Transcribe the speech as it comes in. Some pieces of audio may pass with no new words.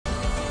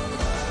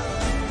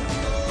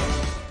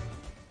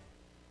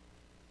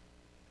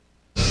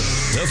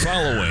The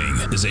following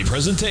is a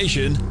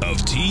presentation of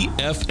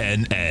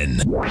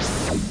TFNN.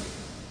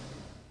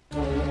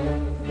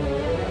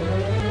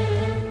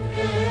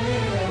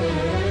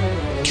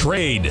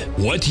 Trade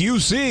what you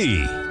see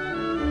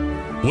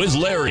with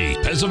Larry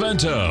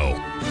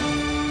Pesavento.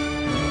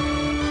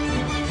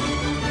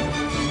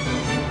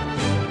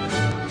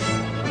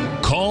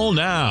 Call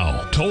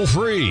now, toll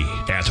free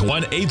at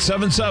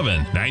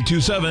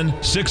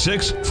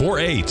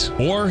 1-877-927-6648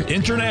 or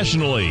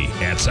internationally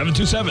at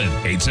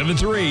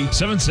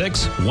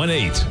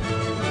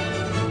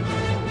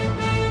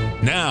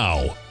 727-873-7618.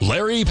 Now,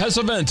 Larry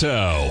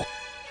Pesavento.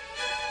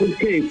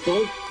 Okay,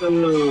 folks,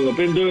 I've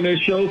been doing this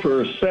show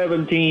for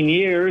 17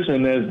 years,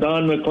 and as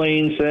Don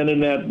McLean said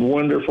in that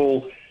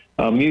wonderful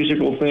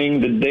musical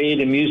thing, The Day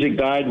the Music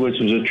Died,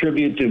 which was a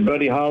tribute to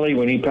Buddy Holly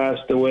when he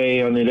passed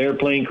away on an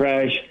airplane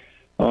crash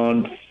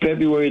on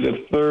February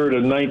the 3rd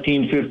of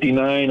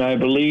 1959, I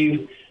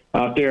believe,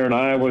 out there in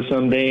Iowa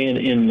someday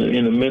in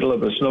the middle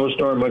of a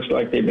snowstorm, much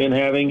like they've been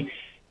having.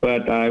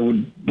 But I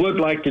would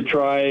like to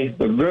try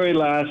the very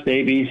last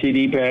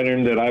ABCD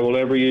pattern that I will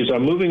ever use.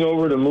 I'm moving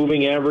over to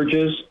moving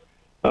averages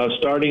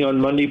starting on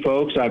Monday,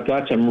 folks. I've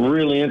got some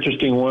really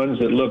interesting ones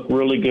that look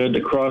really good,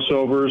 the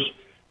crossovers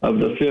of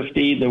the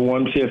 50, the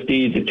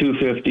 150, the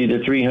 250, the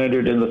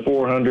 300, and the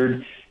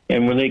 400.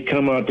 And when they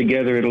come out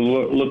together, it'll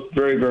look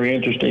very, very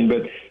interesting.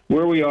 But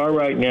where we are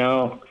right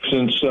now,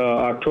 since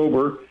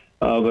October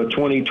of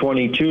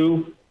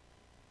 2022,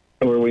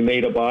 where we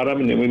made a bottom,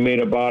 and then we made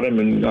a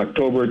bottom in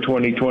October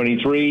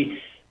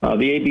 2023. The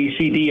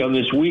ABCD on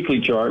this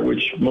weekly chart,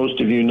 which most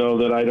of you know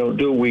that I don't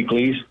do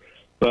weeklies,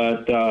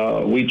 but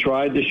we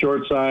tried the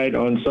short side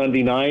on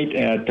Sunday night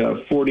at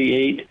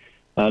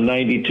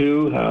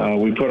 48.92.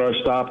 We put our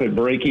stop at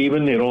break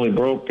even. It only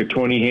broke to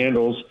 20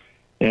 handles,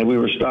 and we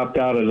were stopped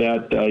out of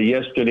that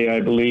yesterday,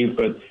 I believe.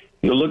 But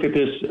you'll look at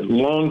this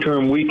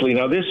long-term weekly.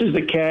 Now, this is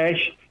the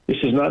cash.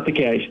 This is not the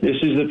cash. This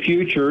is the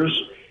futures.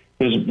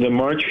 The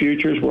March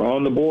futures were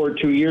on the board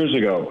 2 years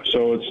ago,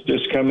 so it's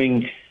just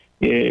coming.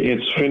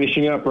 It's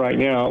finishing up right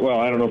now. Well,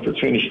 I don't know if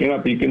it's finishing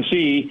up. You can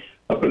see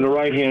up in the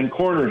right-hand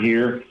corner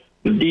here,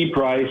 the D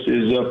price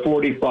is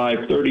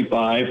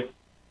 45.35.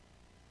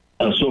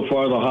 So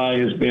far, the high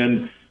has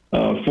been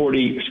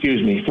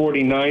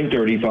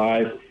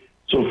 49.35.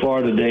 So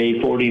far today,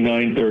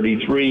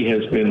 49.33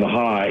 has been the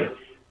high.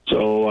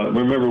 So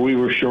remember, we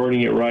were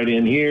shorting it right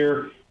in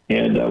here,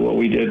 and what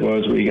we did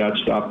was we got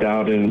stopped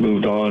out and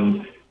moved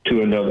on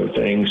to another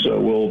thing. So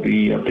we'll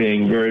be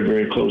paying very,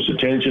 very close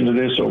attention to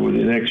this over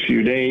the next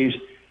few days.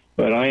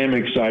 But I am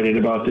excited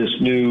about this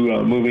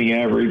new moving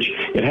average.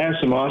 It has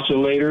some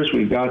oscillators.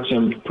 We've got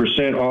some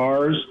percent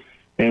R's,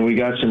 and we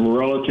got some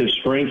relative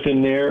strength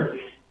in there.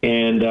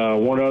 And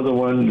one other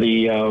one,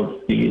 the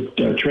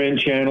trend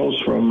channels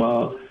from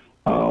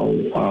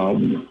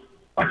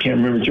I can't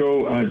remember,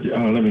 Joe,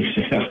 let me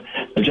see.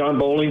 John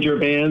Bollinger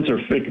bands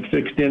are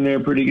fixed in there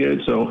pretty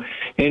good. So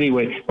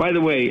anyway, by the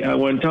way,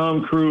 when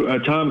Tom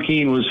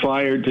Keene was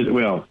fired,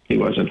 well, he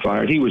wasn't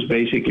fired. He was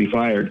basically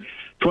fired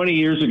 20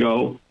 years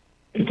ago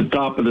at the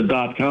top of the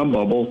dot-com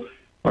bubble.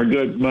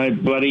 My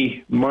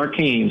buddy Mark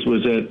Haynes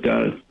was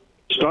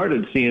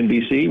started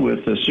CNBC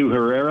with Sue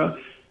Herrera,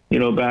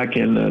 back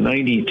in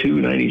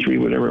 92, 93,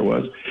 whatever it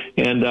was.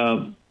 And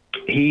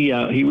he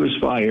was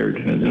fired,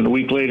 and a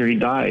week later he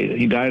died.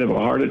 He died of a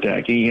heart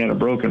attack. He had a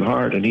broken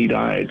heart, and he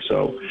died.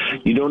 So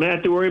you don't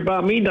have to worry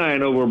about me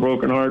dying over a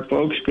broken heart,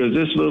 folks, because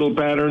this little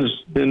pattern's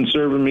been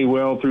serving me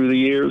well through the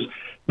years.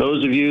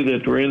 Those of you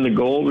that were in the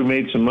gold, we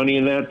made some money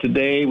in that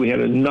today. We had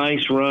a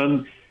nice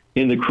run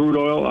in the crude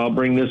oil. I'll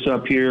bring this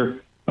up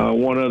here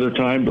one other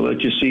time to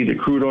let you see the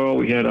crude oil.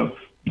 We had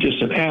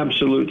just an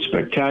absolute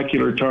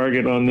spectacular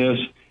target on this,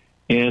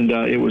 and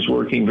it was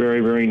working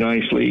very, very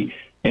nicely.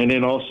 And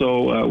then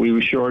also we were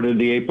shorted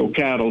the April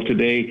cattle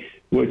today,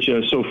 which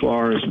so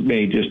far has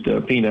made just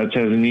peanuts.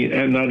 And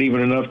not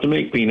even enough to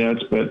make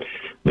peanuts. But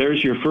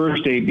there's your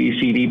first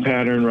ABCD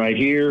pattern right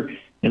here.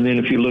 And then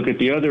if you look at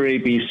the other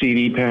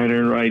ABCD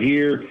pattern right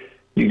here,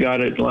 you got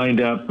it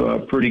lined up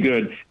pretty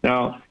good.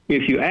 Now,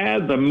 if you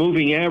add the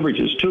moving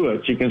averages to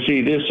it, you can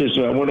see this is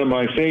one of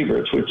my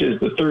favorites, which is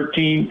the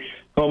 13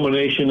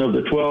 culmination of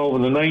the 12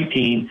 and the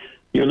 19.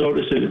 You'll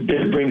notice that it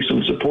did bring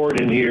some support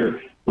in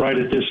here right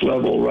at this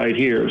level right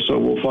here. So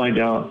we'll find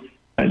out.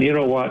 And you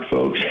know what,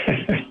 folks?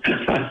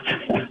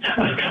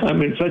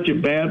 I'm in such a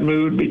bad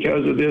mood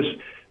because of this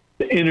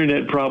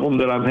internet problem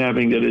that I'm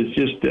having that it's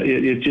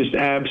just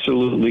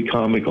absolutely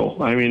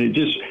comical. I mean,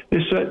 this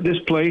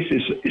place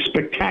is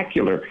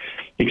spectacular,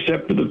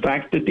 except for the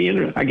fact that the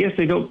internet, I guess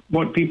they don't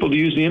want people to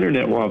use the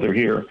internet while they're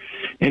here.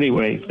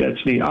 Anyway,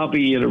 I'll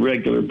be in a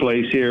regular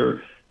place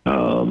here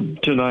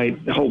tonight,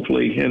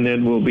 hopefully, and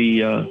then we'll be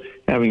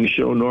having the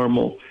show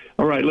normal.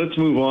 All right, let's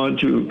move on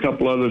to a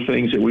couple other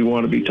things that we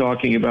want to be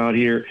talking about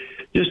here.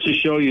 Just to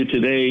show you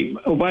today,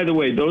 oh, by the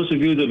way, those of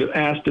you that have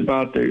asked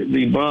about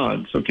the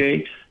bonds,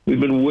 okay,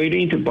 we've been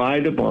waiting to buy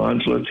the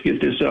bonds. Let's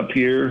get this up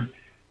here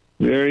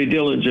very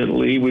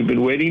diligently. We've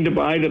been waiting to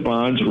buy the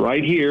bonds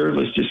right here.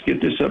 Let's just get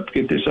this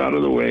out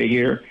of the way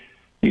here.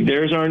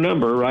 There's our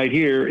number right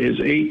here is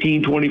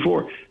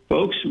 1824.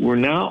 Folks, we're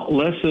now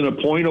less than a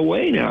point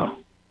away now.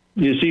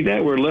 You see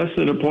that? We're less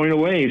than a point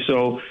away.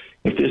 So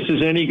if this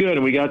is any good,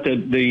 and we got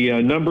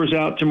the numbers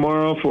out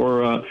tomorrow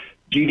for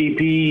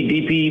GDP,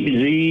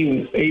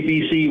 DPZ,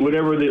 ABC,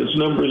 whatever those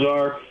numbers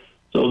are.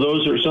 So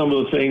those are some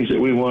of the things that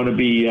we want to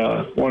be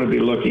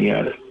looking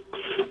at.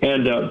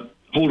 And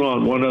hold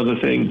on, one other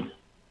thing.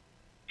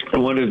 I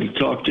wanted to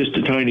talk just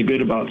a tiny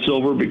bit about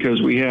silver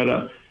because we had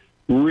a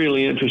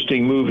really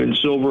interesting move in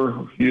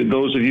silver.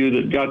 Those of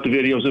you that got the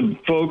videos, and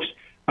folks,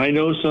 I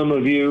know some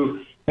of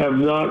you have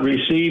not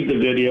received the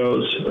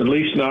videos, at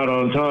least not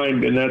on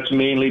time, and that's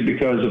mainly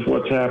because of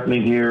what's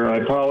happening here. I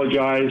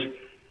apologize.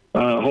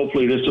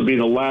 Hopefully this will be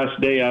the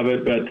last day of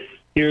it, but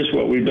here's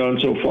what we've done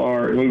so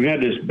far. We've had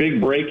this big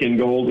break in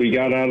gold. We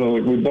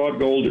bought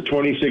gold at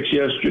 26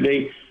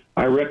 yesterday.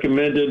 I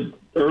recommended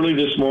early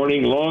this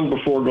morning, long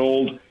before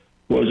gold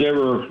was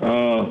ever,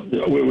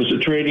 it was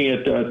trading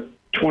at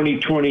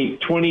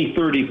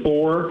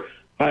 2034.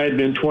 I had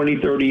been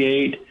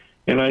 2038,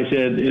 and I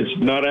said, it's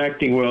not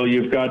acting well.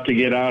 You've got to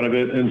get out of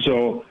it. And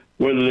so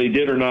whether they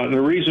did or not, and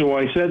the reason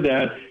why I said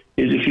that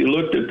is if you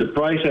looked at the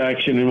price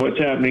action and what's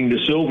happening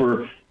to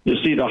silver, you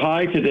see the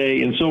high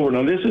today in silver.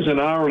 Now, this is an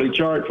hourly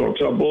chart,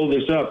 folks. I'll blow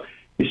this up.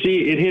 You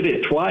see, it hit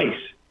it twice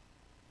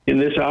in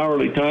this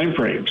hourly time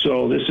frame.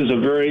 So this is a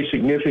very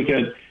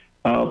significant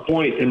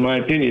point, in my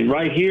opinion.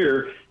 Right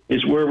here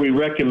is where we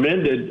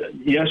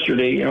recommended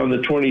yesterday on the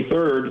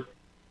 23rd.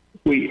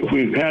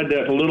 We've had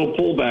that little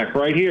pullback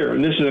right here,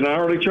 and this is an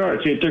hourly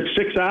chart. See, it took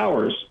 6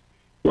 hours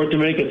for it to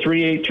make a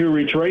 382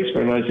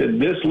 retracement. I said,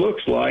 this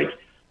looks like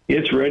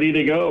it's ready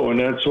to go, and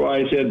that's why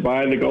I said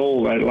buy the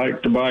gold. I'd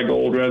like to buy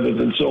gold rather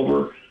than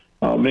silver,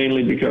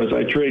 mainly because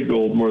I trade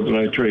gold more than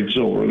I trade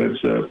silver.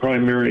 That's the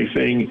primary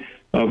thing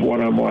of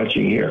what I'm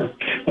watching here.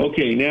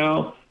 Okay,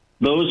 now,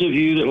 those of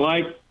you that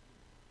like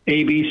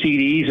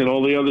ABCDs and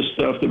all the other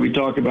stuff that we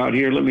talk about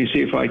here, let me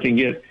see if I can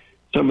get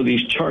some of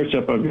these charts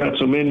up. I've got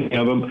so many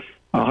of them.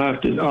 I'll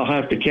have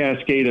to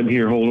cascade them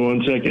here. Hold on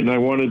one second.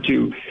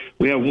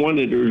 We have one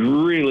that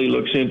really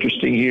looks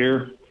interesting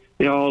here.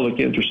 They all look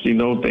interesting,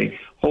 don't they?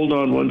 Hold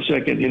on one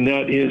second, and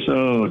that is,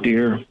 oh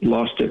dear,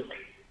 lost it.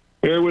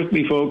 Bear with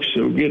me, folks.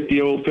 So get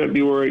the old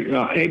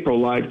April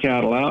live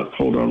cattle out.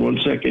 Hold on one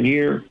second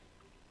here.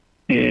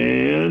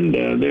 And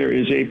there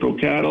is April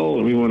cattle,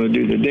 and we want to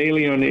do the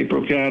daily on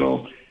April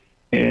cattle.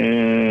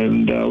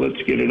 And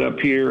let's get it up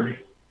here.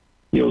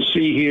 You'll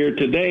see here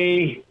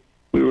today,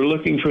 we were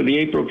looking for the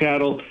April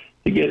cattle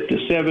to get to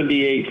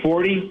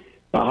 78.40.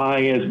 The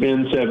high has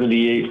been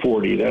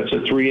 78.40. That's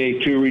a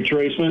 382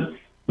 retracement.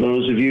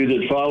 Those of you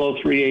that follow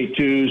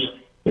 382s,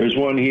 there's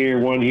one here,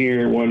 one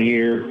here, one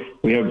here.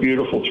 We have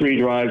beautiful 3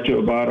 drive to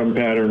a bottom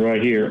pattern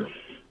right here.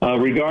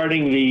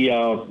 Regarding the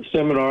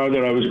seminar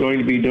that I was going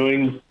to be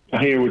doing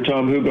here with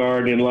Tom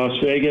Hugard in Las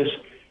Vegas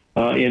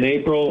in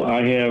April,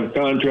 I have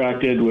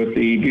contracted with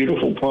the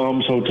beautiful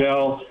Palms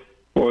Hotel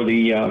for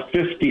the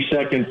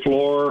 52nd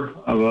floor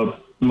of a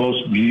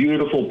most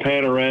beautiful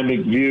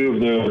panoramic view of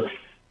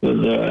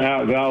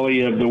the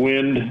Valley of the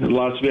Wind,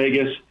 Las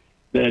Vegas,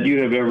 that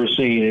you have ever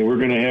seen. And we're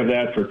going to have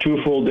that for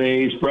 2 full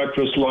days,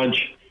 breakfast,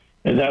 lunch,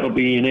 and that'll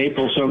be in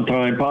April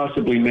sometime,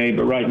 possibly May,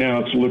 but right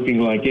now it's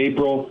looking like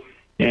April,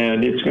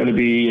 and it's going to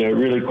be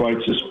really quite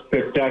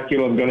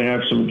spectacular. I'm going to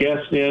have some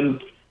guests in.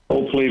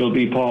 Hopefully it'll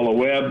be Paula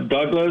Webb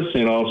Douglas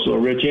and also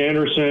Rich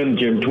Anderson,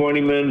 Jim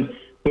Twentyman,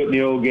 putting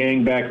the old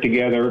gang back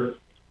together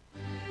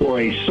for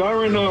a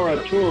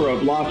Sayonara tour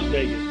of Las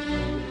Vegas.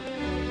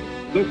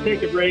 Let's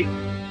take a break.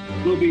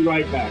 We'll be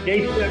right back.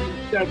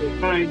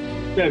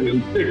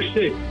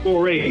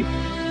 877-976-6648.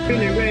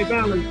 Billy Ray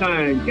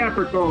Valentine,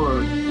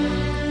 Capricorn.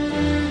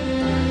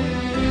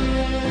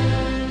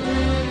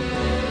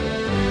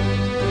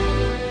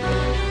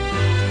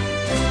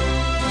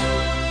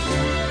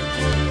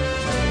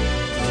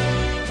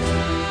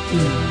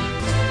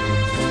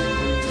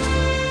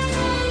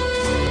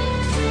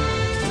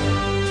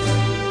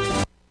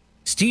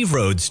 Steve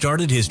Rhodes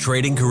started his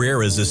trading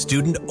career as a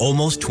student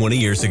almost 20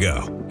 years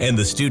ago, and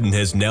the student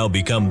has now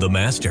become the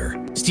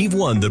master. Steve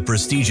won the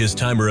prestigious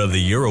Timer of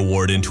the Year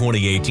award in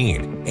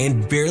 2018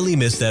 and barely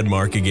missed that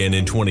mark again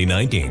in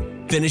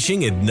 2019,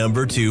 finishing at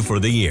number 2 for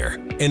the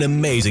year. An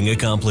amazing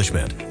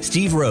accomplishment.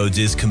 Steve Rhodes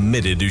is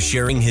committed to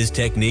sharing his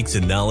techniques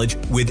and knowledge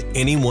with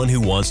anyone who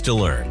wants to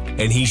learn,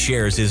 and he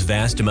shares his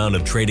vast amount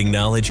of trading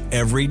knowledge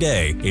every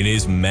day in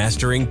his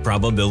Mastering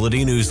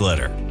Probability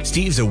newsletter.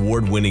 Steve's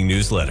award-winning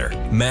newsletter,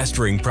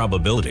 Mastering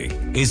Probability,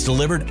 is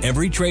delivered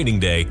every trading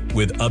day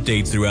with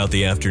updates throughout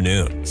the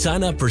afternoon.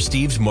 Sign up for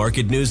Steve's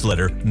market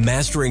newsletter,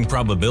 Mastering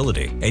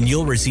Probability, and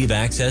you'll receive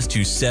access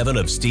to 7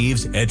 of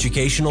Steve's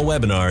educational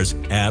webinars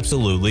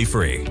absolutely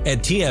free. At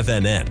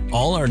TFNN,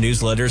 all our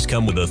newsletters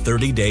come with a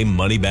 30-day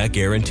money-back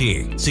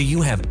guarantee, so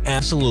you have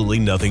absolutely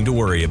nothing to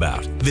worry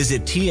about.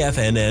 Visit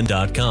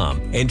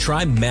TFNN.com and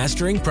try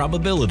Mastering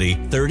Probability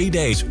 30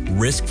 days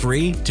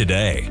risk-free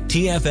today.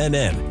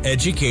 TFNN,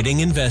 educating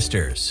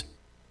investors.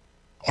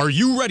 Are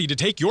you ready to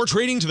take your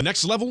trading to the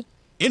next level?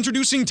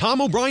 Introducing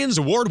Tom O'Brien's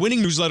award-winning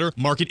newsletter,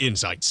 Market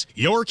Insights,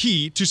 your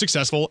key to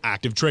successful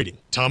active trading.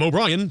 Tom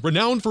O'Brien,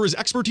 renowned for his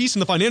expertise in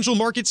the financial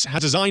markets,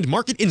 has designed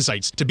Market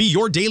Insights to be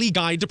your daily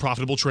guide to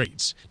profitable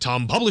trades.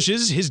 Tom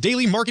publishes his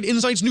daily Market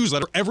Insights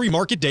newsletter every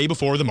market day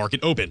before the market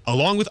open,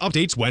 along with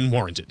updates when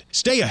warranted.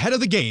 Stay ahead of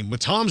the game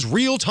with Tom's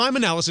real-time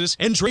analysis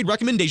and trade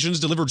recommendations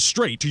delivered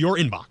straight to your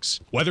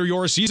inbox. Whether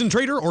you're a seasoned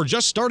trader or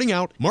just starting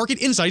out,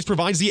 Market Insights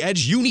provides the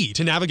edge you need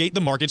to navigate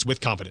the markets with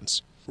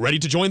confidence. Ready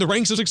to join the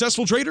ranks of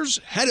successful traders?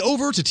 Head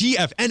over to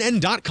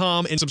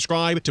TFNN.com and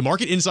subscribe to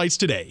Market Insights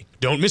today.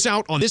 Don't miss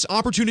out on this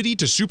opportunity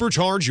to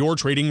supercharge your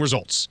trading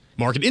results.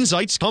 Market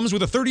Insights comes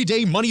with a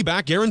 30-day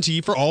money-back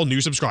guarantee for all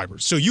new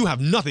subscribers, so you have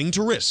nothing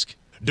to risk.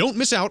 Don't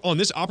miss out on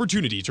this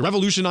opportunity to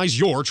revolutionize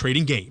your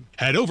trading game.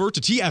 Head over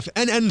to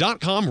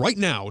TFNN.com right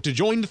now to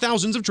join the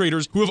thousands of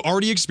traders who have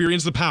already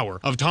experienced the power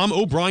of Tom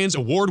O'Brien's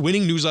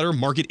award-winning newsletter,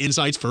 Market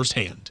Insights,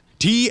 firsthand.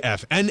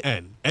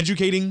 TFNN,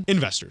 educating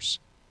investors.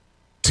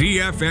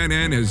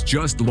 TFNN has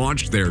just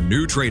launched their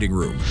new trading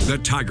room, the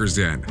Tiger's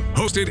Den.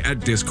 Hosted at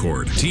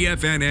Discord,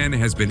 TFNN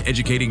has been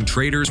educating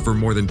traders for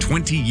more than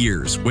 20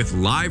 years with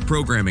live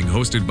programming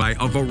hosted by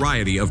a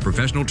variety of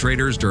professional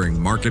traders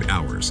during market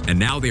hours. And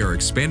now they are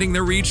expanding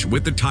their reach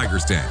with the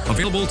Tiger's Den,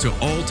 available to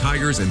all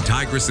tigers and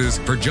tigresses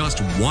for just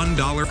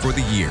 $1 for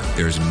the year.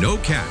 There's no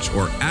catch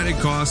or added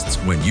costs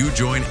when you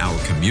join our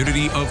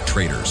community of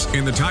traders.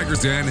 In the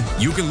Tiger's Den,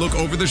 you can look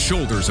over the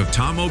shoulders of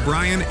Tom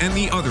O'Brien and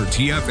the other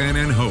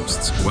TFNN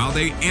hosts while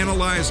they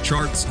analyze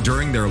charts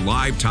during their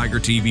live Tiger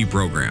TV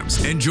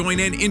programs, and join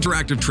an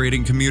interactive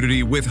trading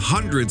community with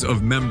hundreds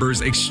of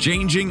members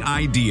exchanging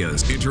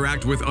ideas.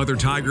 Interact with other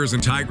tigers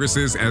and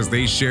tigresses as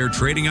they share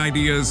trading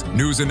ideas,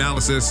 news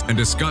analysis, and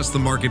discuss the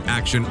market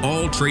action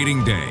all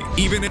trading day,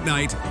 even at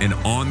night and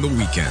on the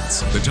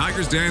weekends. The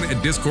Tiger's Den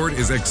at Discord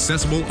is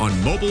accessible on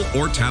mobile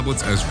or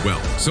tablets as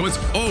well, so it's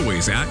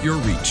always at your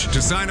reach.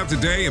 To sign up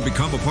today and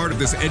become a part of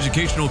this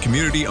educational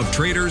community of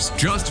traders,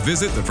 just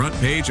visit the front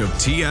page of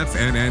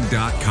TFNN.com.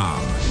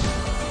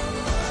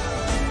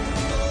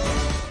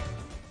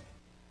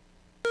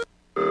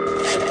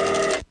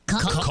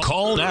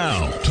 Call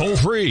now, toll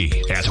free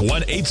at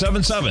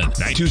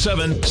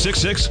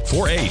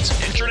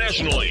 1-877-927-6648.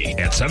 Internationally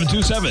at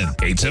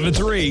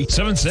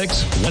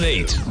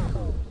 727-873-7618.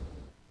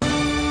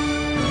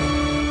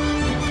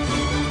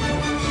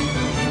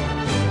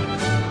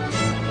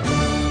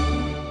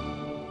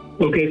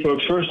 Okay,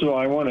 folks, first of all,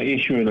 I want to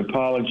issue an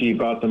apology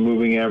about the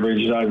moving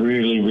averages. I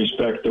really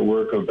respect the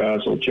work of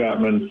Basil,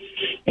 Chapman,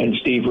 and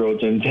Steve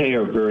Rhodes, and they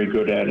are very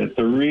good at it.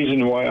 The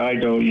reason why I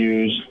don't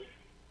use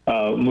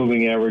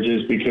moving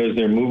averages because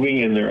they're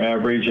moving and they're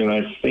average, and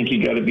I think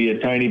you got to be a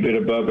tiny bit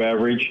above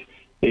average.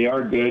 They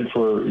are good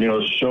for,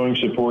 showing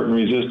support and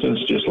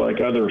resistance just like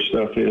other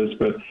stuff is,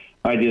 but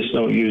I just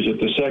don't use it.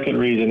 The second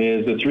reason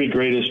is the three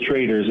greatest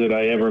traders that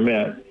I ever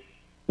met.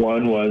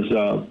 One was,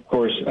 of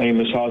course,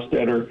 Amos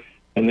Hofstadter.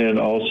 And then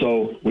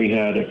also we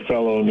had a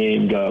fellow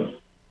named Roy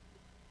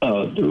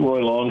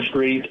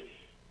Longstreet,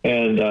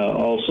 and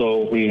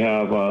also we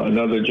have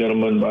another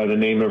gentleman by the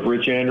name of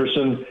Rich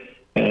Anderson,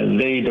 and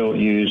they don't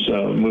use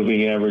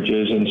moving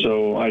averages, and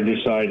so I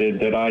decided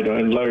that I don't.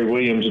 And Larry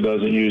Williams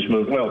doesn't use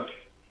well,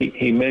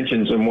 he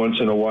mentions them once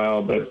in a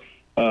while, but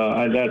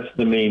that's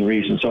the main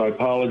reason. So I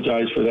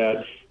apologize for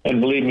that. And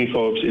believe me,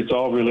 folks, it's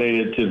all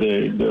related to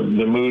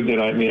the mood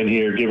that I'm in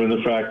here, given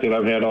the fact that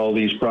I've had all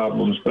these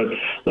problems. But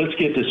let's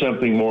get to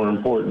something more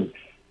important.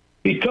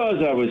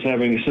 Because I was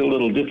having a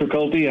little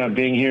difficulty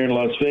being here in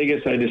Las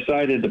Vegas, I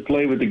decided to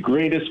play with the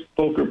greatest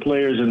poker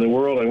players in the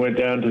world. I went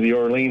down to the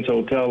Orleans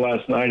Hotel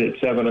last night at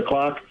 7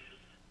 o'clock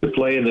to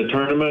play in the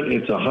tournament.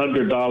 It's a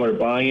 $100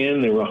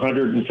 buy-in. There were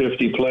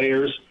 150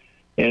 players.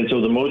 And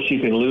so the most you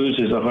can lose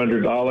is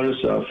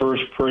 $100.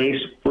 First place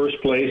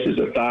is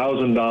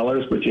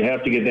 $1,000, but you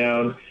have to get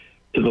down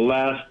to the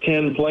last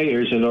 10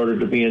 players in order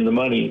to be in the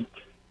money.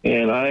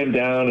 And I'm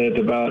down at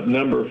about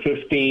number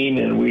 15,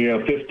 and we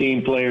have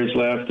 15 players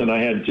left, and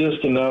I had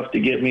just enough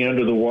to get me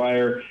under the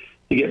wire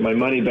to get my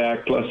money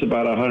back, plus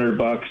about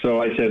 $100.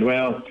 So I said,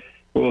 well,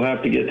 we'll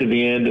have to get to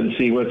the end and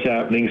see what's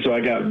happening. So I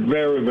got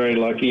very, very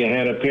lucky. I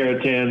had a pair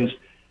of tens,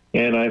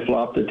 and I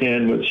flopped a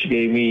 10, which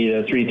gave me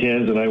 3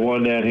 tens, and I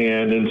won that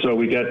hand. And so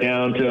we got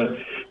down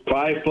to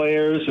 5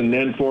 players and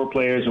then 4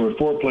 players, and we're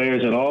 4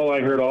 players, and all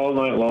I heard all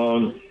night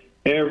long,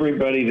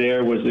 everybody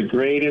there was the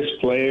greatest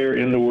player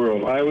in the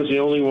world. I was the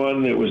only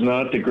one that was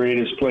not the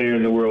greatest player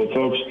in the world.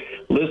 Folks,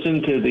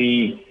 listen to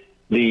the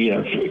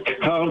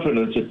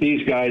confidence that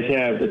these guys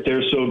have, that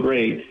they're so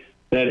great.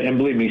 And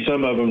believe me,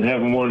 some of them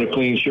haven't worn a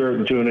clean shirt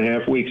in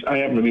 2.5 weeks. I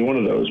happen to be one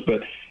of those.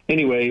 But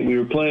anyway, we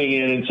were playing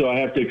in, and so I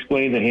have to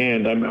explain the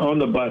hand. I'm on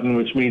the button,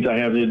 which means I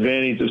have the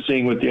advantage of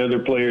seeing what the other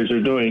players are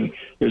doing.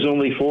 There's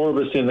only 4 of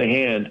us in the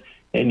hand,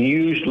 and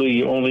usually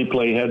you only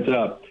play heads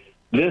up.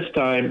 This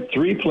time,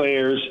 3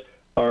 players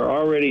are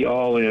already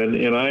all in,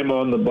 and I'm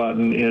on the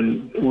button,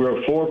 and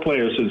we're 4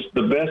 players. So it's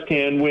the best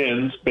hand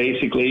wins,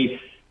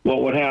 basically,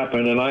 what would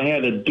happen. And I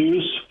had a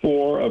deuce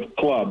 4 of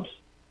clubs,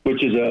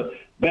 which is a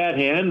bad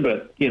hand,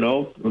 but,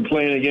 I'm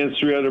playing against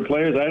 3 other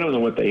players. I don't know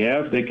what they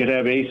have. They could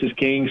have aces,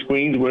 kings,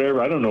 queens,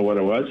 whatever. I don't know what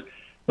it was.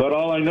 But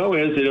all I know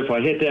is that if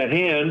I hit that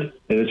hand,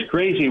 and it's a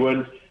crazy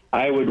one,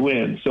 I would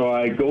win. So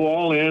I go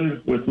all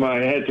in with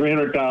I had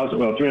 300,000.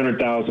 Well,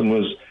 300,000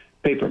 was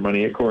paper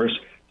money, of course.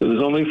 So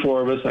there's only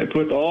 4 of us. I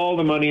put all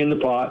the money in the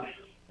pot,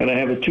 and I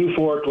have a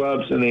 2-4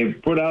 clubs, and they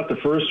put out the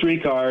first 3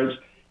 cards,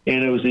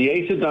 and it was the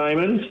ace of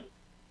diamonds,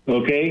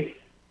 okay,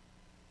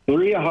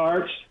 3 of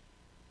hearts,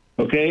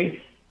 okay,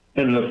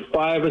 and the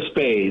 5 of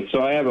spades.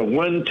 So I have a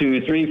 1,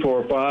 2, 3,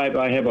 4, 5.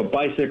 I have a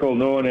bicycle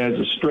known as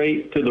a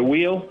straight to the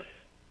wheel.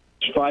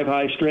 It's 5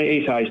 high straight,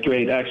 ace high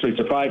straight. Actually,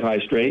 it's a 5 high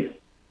straight.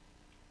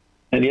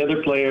 And the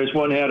other players,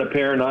 one had a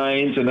pair of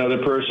 9s, another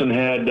person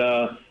had,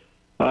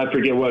 I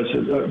forget what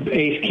it was,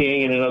 ace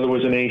king, and another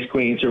was an ace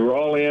queen. So we're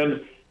all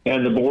in,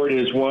 and the board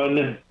is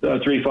 1,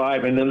 3,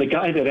 5. And then the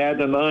guy that had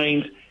the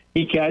 9s,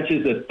 he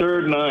catches the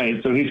 3rd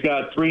 9. So he's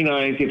got 3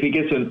 9s. If he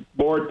gets a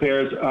board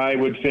pairs, I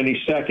would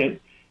finish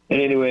second.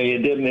 And anyway,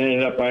 it didn't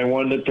end up. I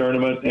won the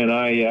tournament, and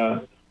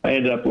I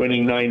ended up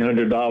winning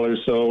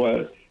 $900.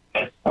 So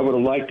I would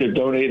have liked to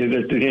donate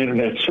it to the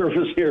internet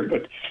service here,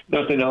 but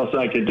nothing else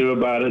I could do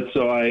about it.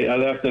 So I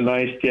left a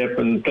nice tip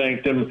and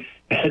thanked him.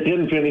 I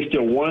didn't finish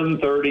till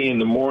 1:30 in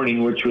the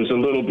morning, which was a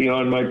little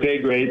beyond my pay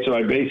grade. So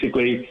I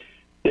basically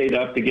stayed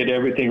up to get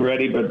everything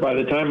ready. But by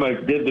the time I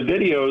did the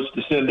videos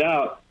to send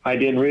out, I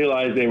didn't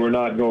realize they were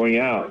not going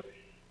out,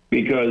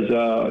 because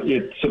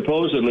it's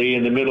supposedly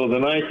in the middle of the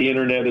night. The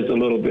internet is a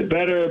little bit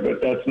better,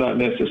 but that's not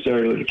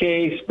necessarily the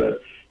case.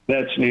 But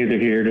that's neither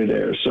here nor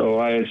there. So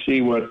I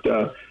see what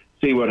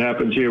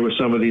happens here with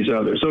some of these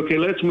others. Okay,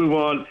 let's move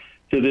on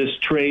to this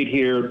trade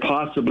here,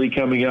 possibly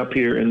coming up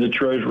here in the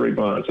Treasury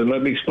bonds. And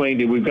let me explain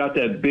to you, we've got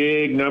that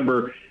big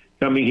number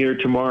coming here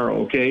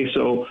tomorrow. Okay,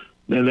 so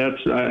and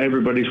that's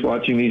everybody's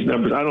watching these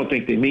numbers. I don't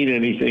think they mean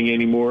anything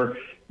anymore,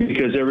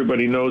 because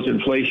everybody knows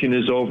inflation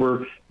is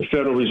over. The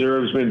Federal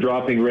Reserve has been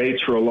dropping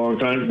rates for a long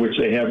time, which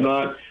they have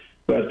not.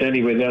 But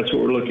anyway, that's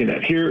what we're looking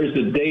at. Here is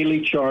the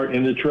daily chart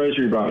in the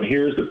Treasury bond.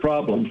 Here's the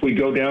problem. If we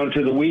go down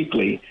to the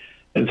weekly,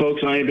 and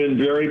folks, I have been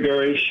very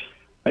bearish.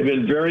 I've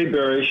been very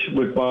bearish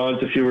with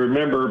bonds. If you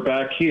remember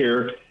back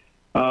here,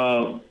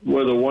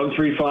 where the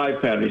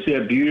 135 pattern. You see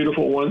that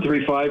beautiful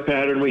 135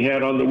 pattern we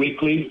had on the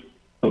weekly?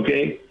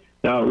 Okay.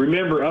 Now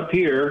remember up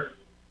here,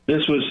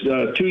 this was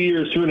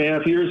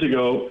 2.5 years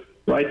ago.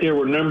 Right there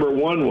where number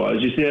 1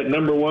 was. You see that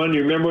number 1?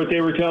 You remember what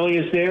they were telling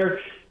us there?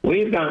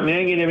 We've got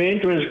negative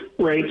interest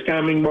rates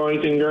coming,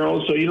 boys and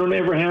girls, so you don't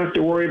ever have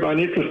to worry about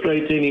interest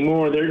rates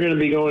anymore. They're going to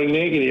be going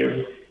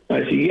negative.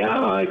 I said, yeah,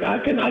 I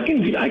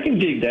can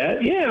dig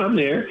that. Yeah, I'm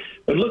there.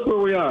 But look where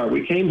we are.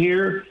 We came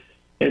here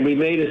and we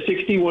made a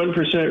 61%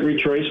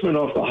 retracement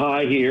off the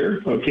high here.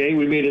 Okay,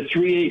 we made a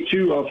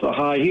 382 off the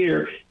high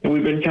here, and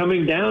we've been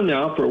coming down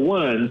now for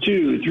 1,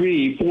 2,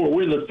 3, 4.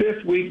 We're in the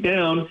 5th week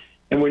down.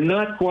 And we're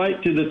not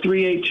quite to the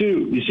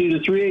 382. You see, the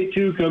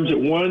 382 comes at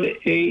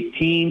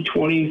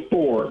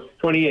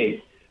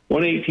 118.28.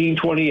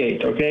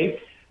 118.28. Okay.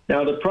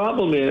 Now the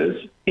problem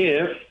is,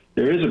 if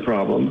there is a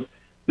problem,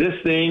 this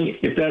thing,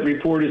 if that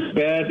report is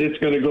bad, it's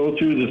going to go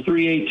through the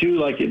 382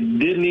 like it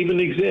didn't even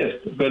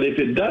exist. But if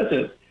it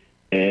doesn't,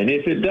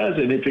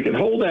 if it can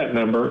hold that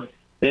number,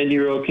 then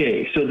you're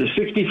okay. So the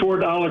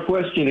 $64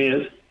 question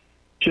is,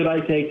 should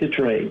I take the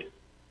trade?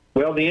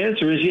 Well, the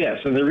answer is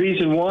yes, and the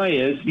reason why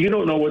is you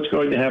don't know what's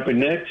going to happen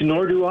next,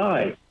 nor do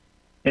I,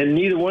 and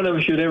neither one of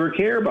us should ever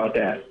care about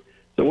that.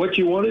 So what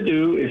you want to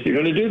do, if you're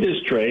going to do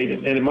this trade,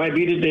 and it might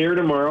be today or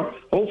tomorrow,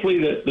 hopefully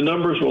the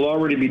numbers will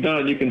already be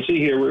done. You can see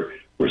here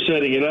we're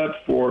setting it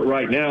up for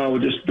right now.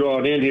 We'll just draw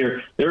it in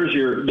here. There's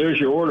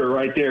your order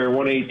right there,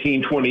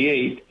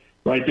 118.28,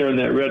 right there in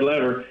that red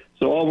letter.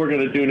 So all we're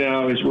going to do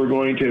now is we're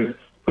going to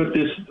put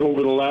this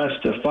over the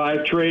last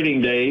 5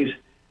 trading days.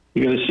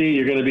 You're going to see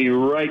you're going to be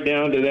right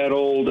down to that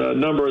old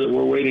number that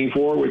we're waiting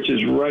for, which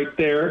is right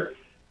there.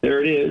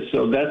 There it is.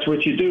 So that's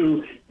what you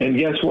do. And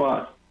guess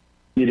what?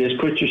 You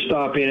just put your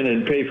stop in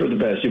and pay for the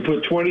best. You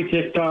put 20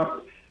 tick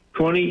stop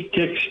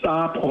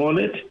on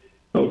it.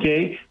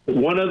 Okay.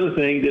 One other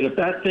thing, that if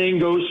that thing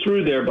goes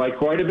through there by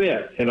quite a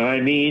bit, and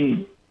I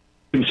mean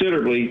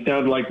considerably,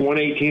 down to like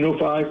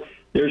 118.05,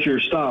 there's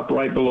your stop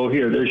right below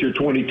here. There's your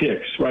 20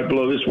 ticks right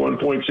below this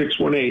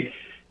 1.618. If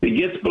it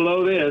gets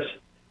below this,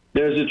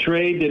 there's a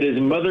trade that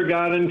is mother,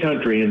 God, and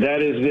country, and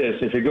that is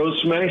this. If it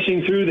goes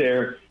smashing through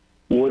there,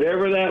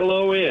 whatever that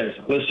low is,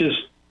 let's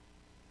just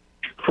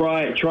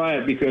try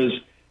it, because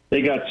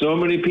they got so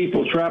many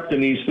people trapped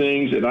in these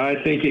things that I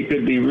think it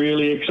could be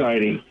really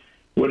exciting.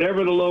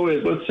 Whatever the low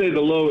is, let's say the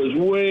low is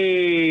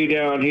way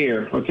down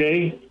here,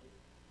 okay?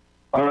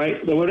 All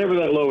right, whatever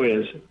that low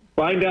is,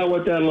 find out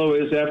what that low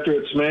is after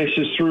it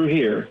smashes through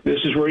here.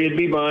 This is where you'd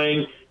be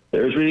buying.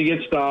 There's where you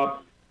get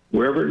stopped.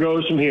 Wherever it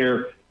goes from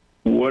here,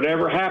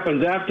 whatever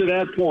happens after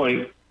that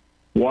point,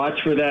 watch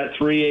for that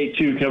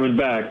 382 coming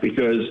back,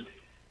 because,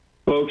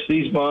 folks,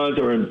 these bonds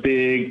are in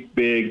big,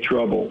 big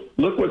trouble.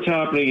 Look what's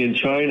happening in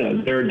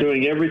China. They're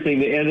doing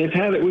everything, and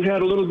we've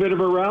had a little bit of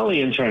a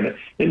rally in China.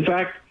 In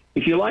fact,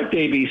 if you liked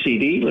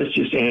ABCD,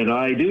 and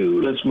I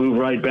do, let's move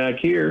right back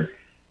here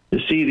to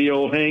see the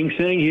old hang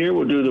thing here.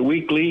 We'll do the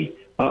weekly.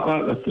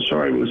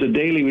 Sorry, it was a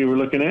daily we were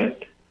looking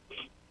at.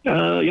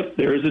 Yep,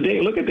 there's the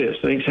day. Look at this.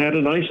 Things had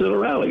a nice little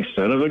rally.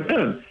 Son of a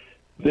gun.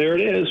 There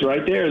it is,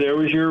 right there. There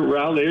was your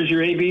rally. There's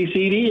your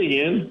ABCD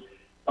again.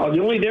 The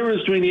only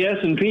difference between the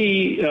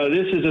S&P,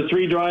 this is a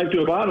 3 drive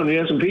to a bottom. The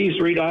S&P is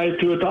 3 drive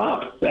to a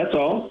top. That's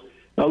all.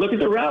 Now look at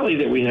the rally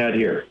that we had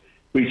here.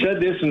 We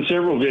said this in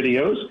several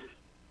videos.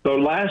 The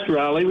last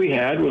rally we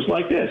had was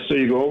like this. So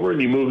you go over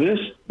and you move this,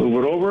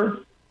 move it over.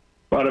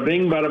 Bada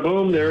bing, bada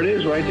boom. There it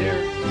is right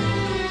there.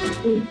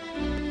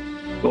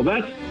 Well,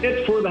 that's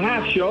it for the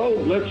half show.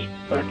 Let's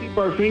keep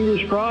our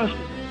fingers crossed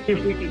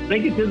if we can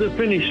make it to the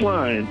finish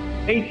line.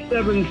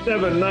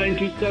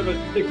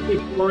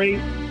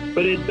 877-927-6648.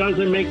 But it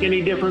doesn't make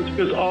any difference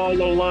because all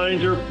the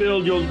lines are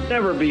filled. You'll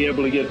never be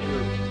able to get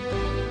through.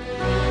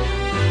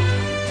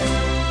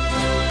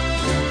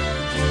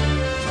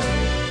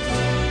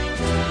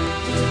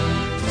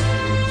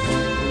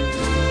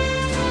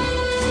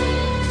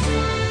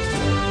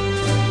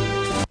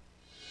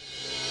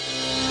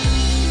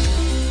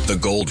 The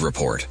Gold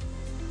Report.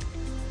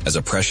 As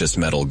a precious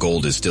metal,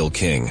 gold is still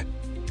king.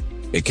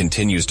 It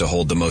continues to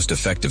hold the most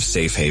effective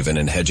safe haven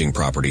and hedging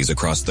properties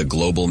across the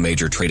global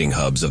major trading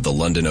hubs of the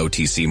London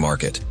OTC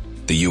market,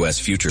 the U.S.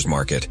 futures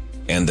market,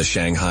 and the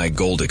Shanghai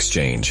Gold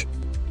Exchange.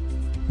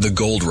 The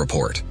Gold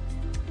Report.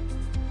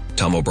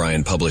 Tom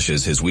O'Brien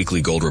publishes his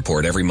weekly gold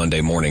report every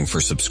Monday morning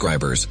for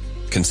subscribers,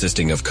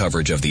 consisting of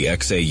coverage of the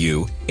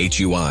XAU,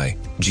 HUI,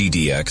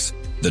 GDX,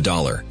 the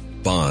dollar,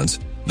 bonds,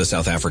 the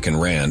South African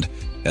rand,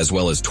 as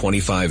well as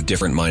 25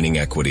 different mining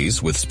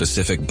equities with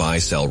specific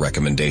buy-sell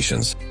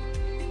recommendations.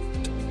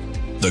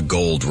 The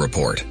Gold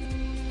Report.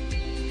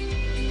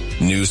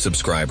 New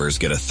subscribers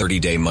get a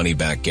 30-day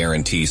money-back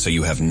guarantee so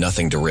you have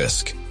nothing to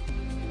risk.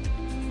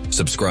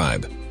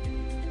 Subscribe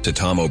to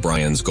Tom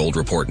O'Brien's Gold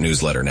Report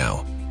newsletter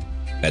now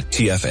at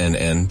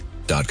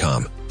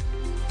TFNN.com.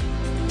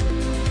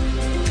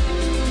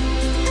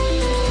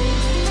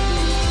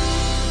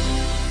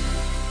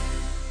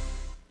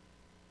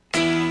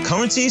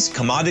 Currencies,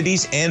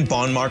 commodities, and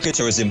bond markets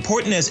are as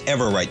important as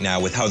ever right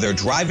now with how they're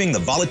driving the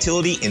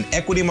volatility in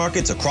equity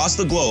markets across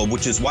the globe,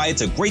 which is why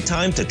it's a great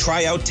time to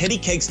try out Teddy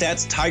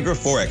Kegstad's Tiger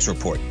Forex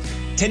Report.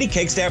 Teddy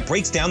Kegstad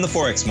breaks down the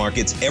Forex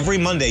markets every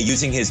Monday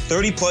using his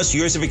 30-plus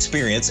years of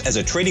experience as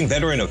a trading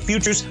veteran of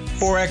futures,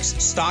 Forex,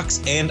 stocks,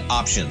 and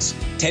options.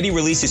 Teddy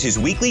releases his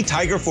weekly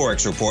Tiger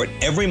Forex Report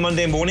every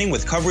Monday morning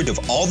with coverage of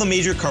all the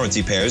major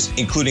currency pairs,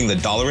 including the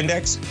dollar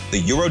index,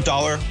 the euro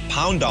dollar,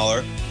 pound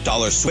dollar,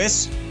 dollar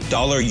Swiss,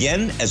 dollar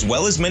yen, as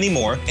well as many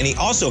more, and he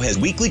also has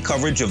weekly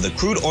coverage of the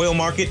crude oil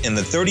market and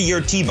the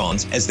 30-year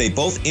T-bonds, as they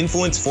both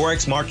influence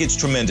Forex markets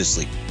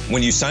tremendously.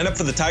 When you sign up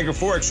for the Tiger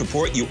Forex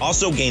Report, you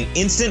also gain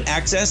instant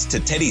access to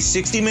Teddy's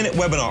 60-minute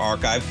webinar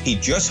archive he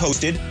just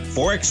hosted,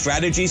 Forex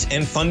Strategies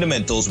and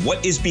Fundamentals,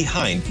 What is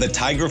Behind the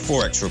Tiger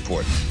Forex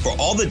Report. For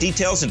all the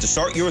details and to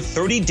start your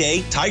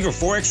 30-day Tiger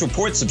Forex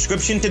Report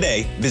subscription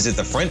today, visit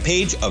the front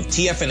page of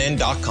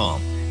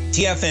TFNN.com.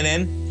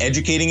 TFNN,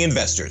 educating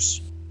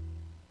investors.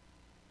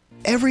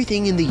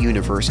 Everything in the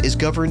universe is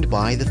governed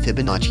by the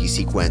Fibonacci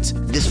sequence.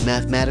 This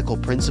mathematical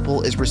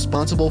principle is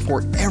responsible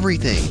for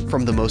everything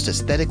from the most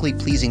aesthetically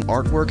pleasing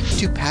artwork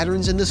to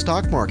patterns in the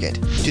stock market.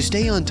 To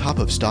stay on top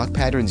of stock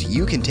patterns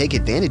you can take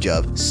advantage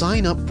of,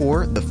 sign up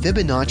for the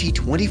Fibonacci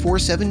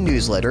 24/7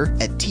 newsletter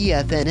at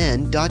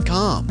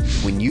TFNN.com.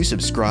 When you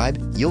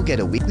subscribe, you'll get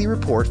a weekly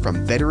report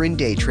from veteran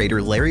day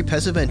trader Larry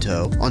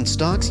Pesavento on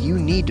stocks you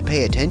need to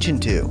pay attention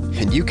to.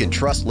 And you can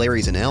trust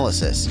Larry's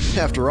analysis.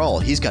 After all,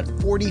 he's got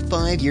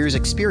 45 years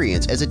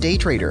experience as a day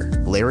trader.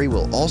 Larry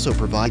will also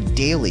provide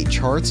daily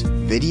charts,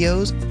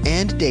 videos,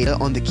 and data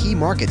on the key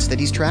markets that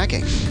he's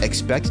tracking.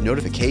 Expect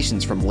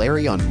notifications from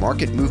Larry on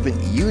market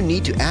movement you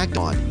need to act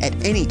on at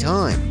any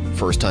time.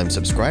 First-time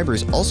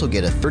subscribers also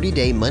get a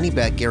 30-day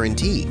money-back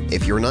guarantee.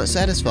 If you're not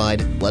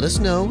satisfied, let us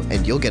know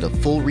and you'll get a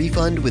full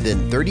refund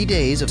within 30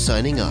 days of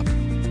signing up.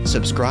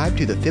 Subscribe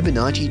to the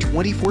Fibonacci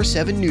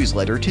 24/7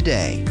 newsletter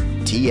today.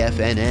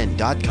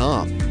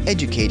 TFNN.com,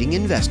 educating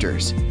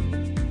investors.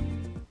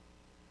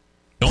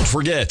 Don't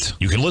forget,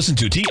 you can listen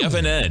to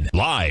TFNN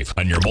live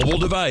on your mobile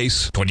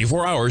device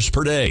 24 hours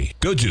per day.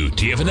 Go to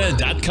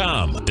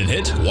TFNN.com, then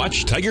hit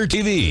Watch Tiger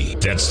TV.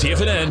 That's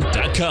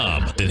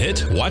TFNN.com, then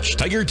hit Watch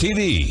Tiger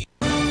TV.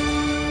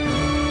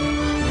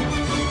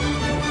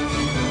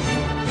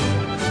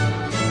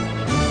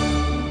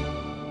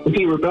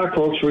 Okay, we're back,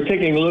 folks. We're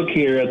taking a look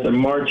here at the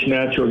March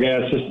natural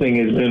gas. This thing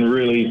has been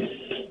really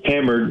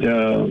hammered,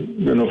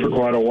 for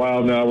quite a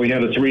while now. We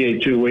had a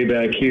 382 way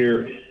back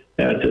here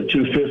at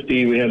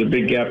 250. We had a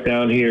big gap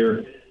down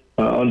here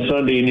on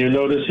Sunday, and you'll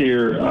notice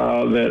here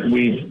that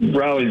we've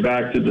rallied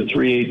back to the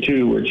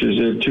 382, which is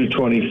at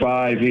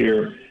 225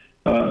 here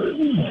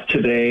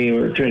today.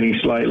 We're trading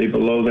slightly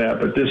below that,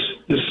 but this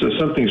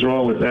something's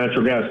wrong with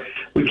natural gas.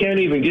 We can't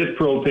even get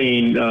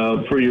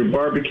propane for your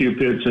barbecue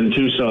pits in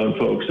Tucson,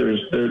 folks.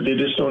 They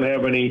just don't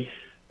have any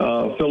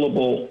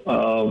fillable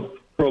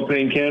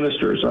propane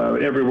canisters.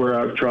 Everywhere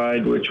I've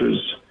tried, which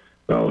was,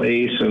 well,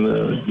 Ace and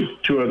the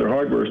 2 other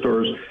hardware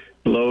stores,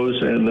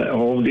 Lowe's and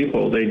Home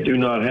Depot, they do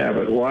not have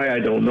it. Why, I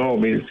don't know. I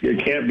mean,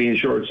 it can't be in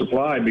short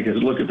supply because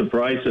look at the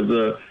price of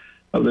the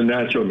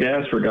natural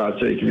gas, for God's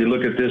sake. If you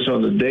look at this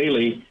on the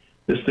daily,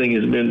 this thing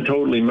has been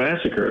totally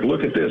massacred.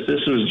 Look at this.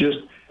 This was just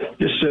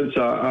since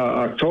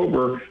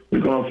October,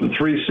 we've gone from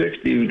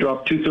 $3.60. We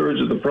dropped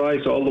 2/3 of the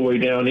price all the way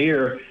down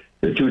here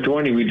to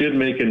 $2.20. We did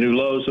make a new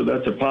low, so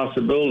that's a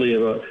possibility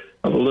of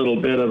a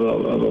little bit of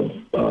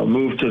a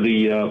move to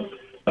the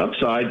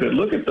upside. But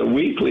look at the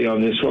weekly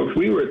on this, folks.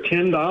 We were at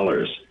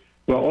 $10.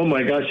 Well, oh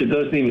my gosh, it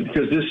doesn't even,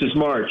 because this is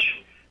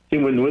March. See,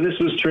 when this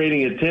was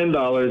trading at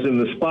 $10 in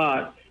the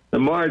spot, the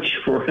March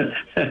for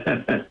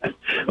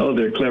oh,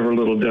 they're clever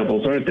little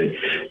devils, aren't they?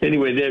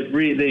 Anyway,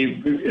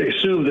 they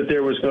assumed that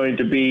there was going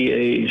to be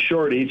a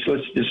shortage.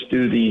 Let's just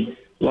do the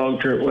long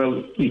term.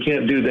 Well, you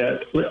can't do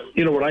that.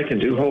 You know what I can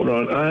do? Hold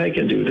on. I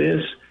can do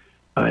this.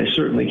 I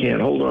certainly can.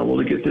 Hold on.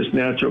 We'll get this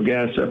natural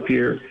gas up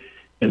here,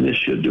 and this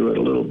should do it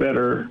a little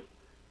better.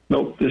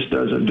 Nope, this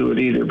doesn't do it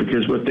either,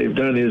 because what they've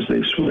done is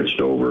they've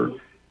switched over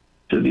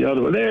to the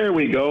other one. There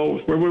we go.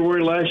 Where we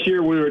were last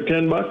year, we were at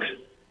 $10.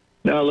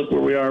 Now look where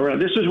we are around.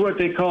 This is what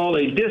they call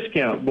a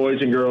discount,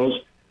 boys and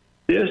girls.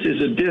 This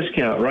is a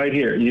discount right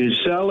here. You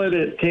sell it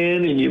at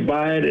 10 and you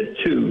buy it at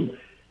 2.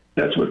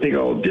 That's what they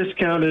call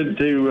discounted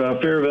to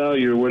fair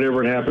value or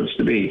whatever it happens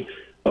to be.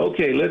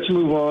 Okay, let's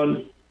move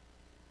on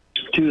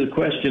to the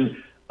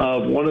question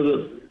of one of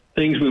the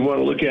things we want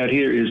to look at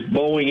here is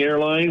Boeing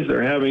Airlines.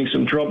 They're having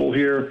some trouble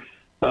here.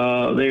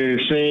 They're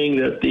saying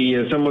that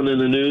someone in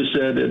the news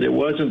said that it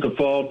wasn't the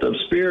fault of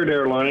Spirit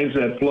Airlines,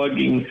 that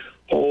plugging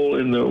hole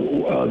in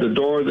the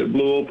door that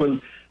blew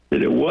open,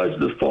 that it was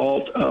the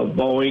fault of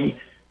Boeing.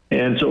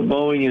 And so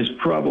Boeing is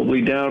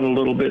probably down a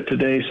little bit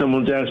today.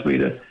 Someone's asked me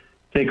to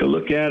take a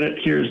look at it.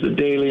 Here's the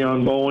daily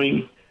on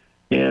Boeing,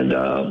 and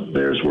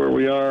there's where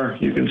we are.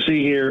 You can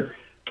see here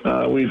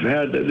we've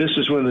had this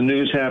is when the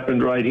news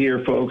happened right here,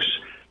 folks.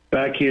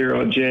 Back here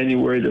on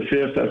January the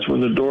 5th, that's when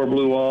the door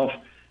blew off.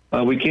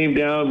 We came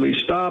down. We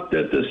stopped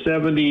at the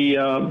 70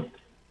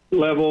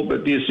 level,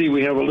 but do you see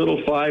we have a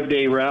little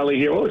 5-day rally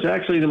here? Oh, it's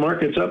actually the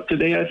market's up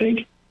today, I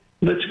think.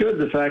 That's good,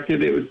 the fact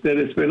that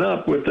it's been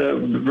up with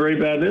very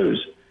bad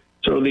news.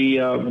 So the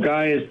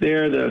guy is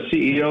there, the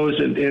CEO is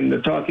in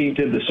talking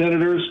to the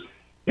senators,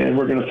 and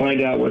we're going to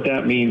find out what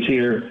that means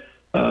here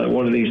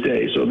one of these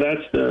days. So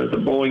that's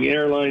the Boeing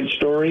Airlines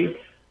story.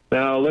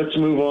 Now let's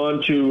move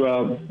on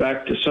to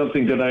back to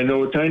something that I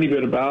know a tiny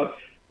bit about,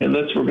 and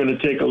we're going to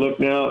take a look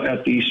now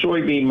at the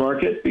soybean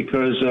market,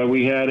 because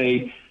we had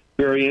a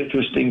very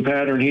interesting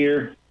pattern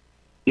here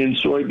in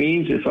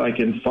soybeans. If I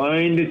can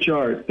find the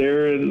chart,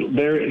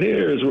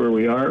 there's where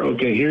we are.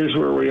 Okay, here's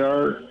where we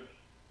are.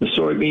 The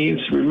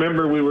soybeans.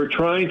 Remember, we were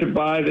trying to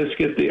buy. Let's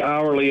get the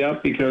hourly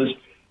up because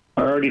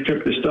I already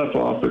took the stuff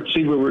off. But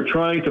see, we were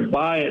trying to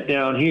buy it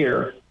down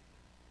here.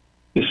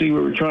 You see, we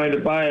were trying to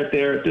buy it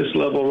there at this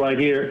level right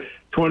here,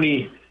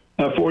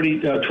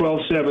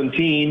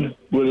 12.17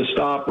 with a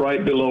stop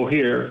right below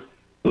here,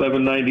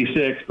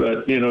 11.96.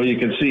 But you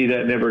can see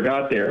that never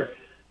got there.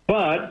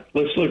 But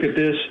let's look at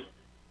this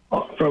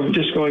from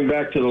just going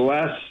back to the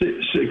last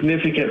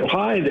significant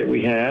high that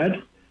we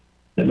had.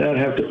 And I'd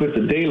have to put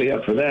the daily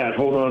up for that.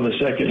 Hold on a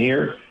second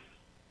here.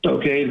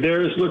 Okay,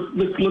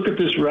 look at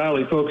this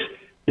rally, folks.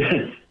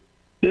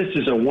 This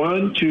is a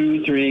 1,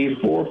 2, 3,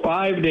 4,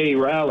 5-day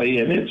rally,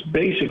 and it's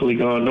basically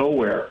gone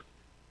nowhere.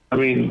 I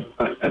mean,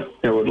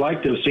 I would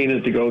like to have seen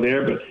it to go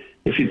there, but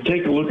if you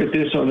take a look at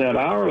this on that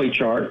hourly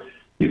chart,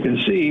 you can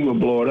see, we'll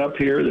blow it up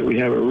here, that we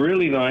have a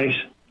really nice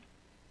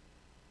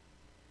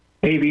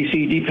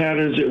ABCD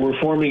patterns that were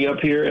forming up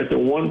here at the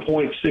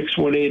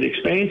 1.618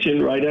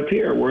 expansion right up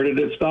here. Where did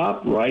it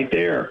stop? Right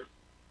there.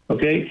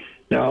 Okay,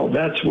 now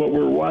that's what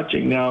we're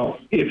watching. Now,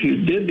 if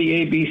you did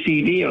the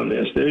ABCD on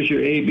this, there's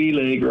your AB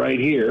leg right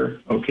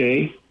here,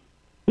 okay?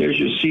 There's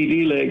your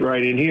CD leg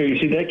right in here. You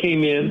see that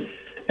came in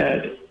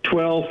at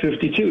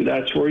 12.52.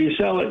 That's where you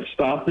sell it.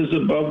 Stop is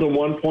above the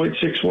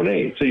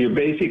 1.618. So you're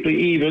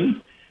basically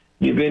even.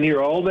 You've been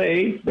here all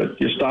day, but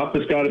your stop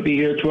has got to be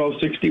here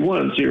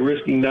 12.61. So you're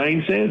risking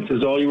 9 cents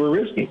is all you were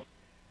risking.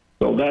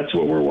 So that's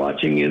what we're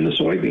watching in the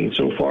soybeans.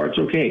 So far, it's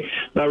okay.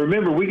 Now,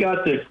 remember, we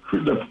got the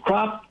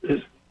crop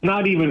is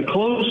not even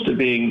close to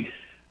being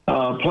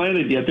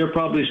planted yet. They're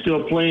probably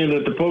still playing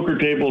at the poker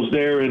tables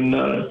there in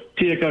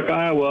Keokuk,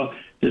 Iowa,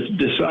 just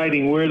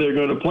deciding where they're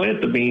going to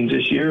plant the beans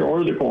this year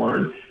or the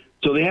corn.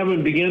 So they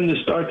haven't begun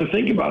to start to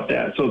think about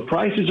that. So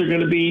prices are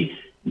going to be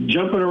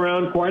jumping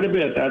around quite a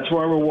bit. That's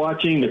why we're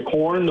watching the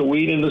corn, the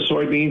wheat, and the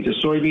soybeans, the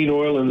soybean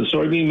oil, and the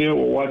soybean meal.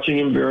 We're watching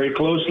them very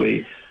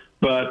closely.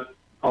 But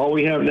all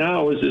we have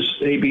now is this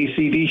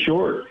ABCD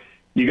short.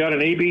 You got an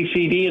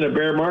ABCD in a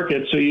bear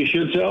market, so you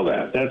should sell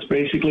that. That's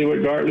basically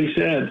what Gartley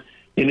said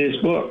in his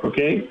book,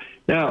 okay?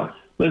 Now,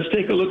 let's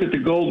take a look at the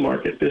gold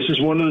market. This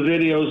is one of the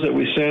videos that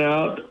we sent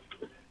out.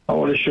 I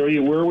want to show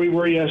you where we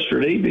were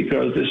yesterday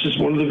because this is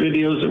one of the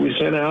videos that we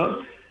sent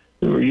out.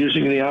 We were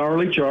using the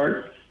hourly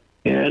chart.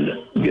 and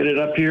get it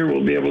up here.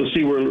 We'll be able to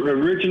see. We're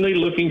originally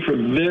looking for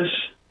this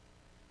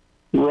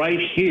right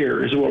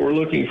here is what we're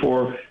looking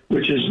for,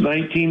 which is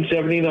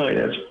 1979.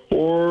 That's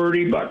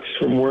 $40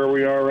 from where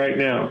we are right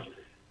now.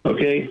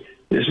 Okay,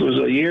 this was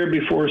a year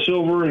before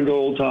silver and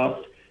gold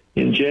topped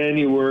in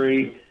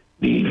January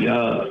the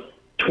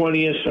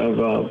 20th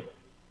of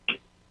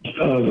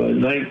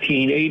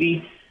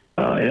 1980,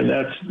 and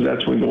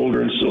that's when gold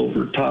and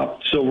silver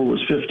topped. Silver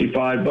was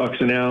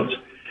 $55 an ounce,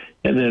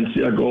 and then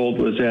gold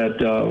was at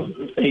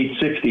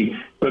 $860.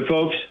 But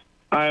folks,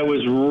 I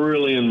was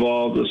really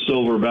involved with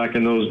silver back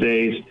in those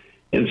days,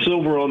 and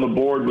silver on the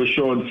board was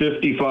showing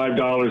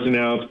 $55 an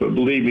ounce. But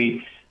believe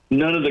me,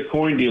 none of the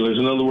coin dealers,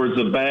 in other words,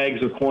 the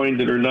bags of coins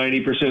that are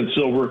 90%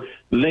 silver,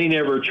 they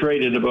never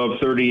traded above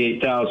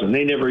 38,000.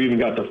 They never even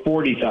got to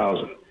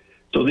 40,000.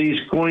 So these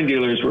coin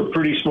dealers were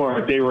pretty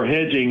smart. They were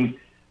hedging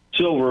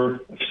silver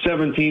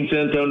 17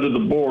 cents under the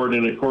board,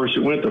 and of course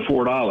it went to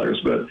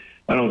 $4, but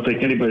I don't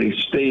think anybody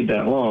stayed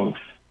that long.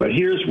 But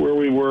here's where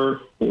we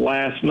were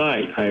last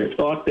night. I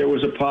thought there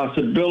was a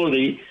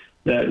possibility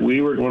that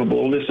we were going to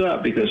blow this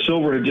up because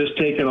silver had just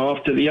taken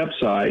off to the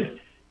upside.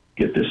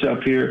 Get this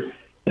up here.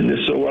 And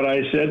this, so what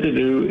I said to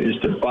do is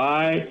to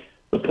buy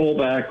the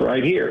pullback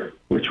right here,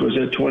 which was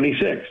at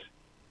 26.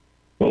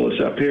 Pull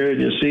this up here, and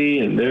you see,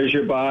 and there's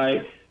your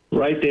buy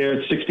right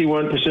there.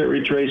 61%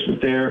 retracement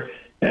there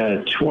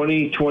at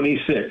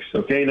 2026.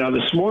 Okay, now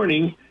this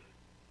morning,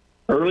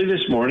 early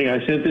this morning,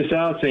 I sent this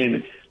out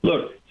saying,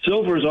 look,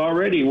 silver's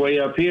already way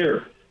up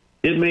here.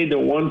 It made the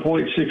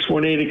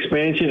 1.618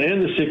 expansion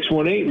and the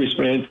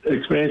 618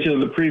 expansion of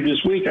the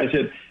previous week. I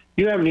said,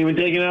 you haven't even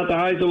taken out the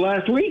highs of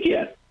last week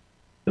yet.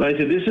 And I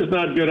said, this is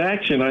not good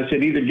action. I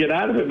said, either get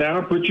out of it now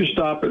or put your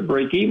stop at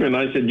break even.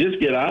 I said,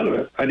 just get out of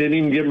it. I didn't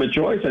even give him a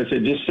choice. I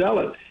said, just sell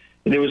it.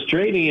 And it was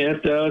trading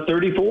at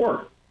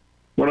 34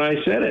 when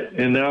I said it.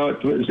 And now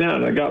it was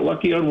down. I got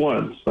lucky on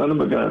one. Son of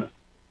a gun.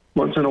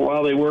 Once in a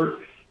while they work.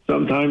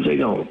 Sometimes they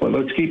don't. But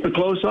let's keep a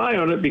close eye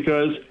on it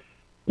because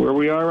where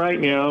we are right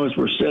now is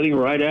we're sitting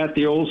right at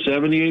the old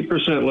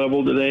 78%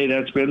 level today.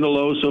 That's been the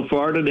low so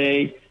far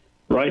today,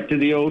 right to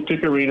the old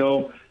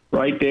Tickerino,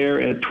 right there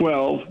at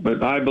 12.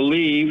 But I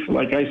believe,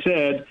 like I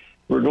said,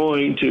 we're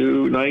going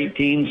to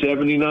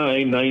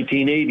 1979,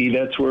 1980.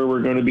 That's where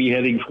we're going to be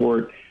heading for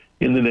it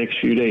in the next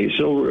few days.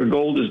 So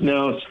gold is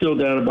now still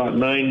down about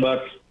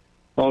 $9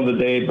 on the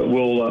day, but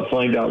we'll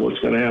find out what's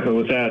going to happen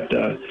with that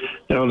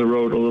down the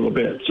road a little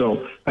bit.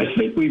 So I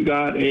think we've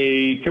got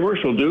a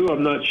commercial due.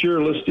 I'm not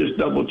sure. Let's just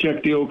double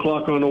check the old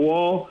clock on the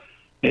wall.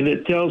 And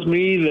it tells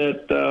me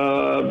that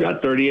I've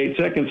got 38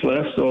 seconds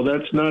left, so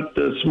that's not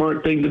the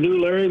smart thing to do,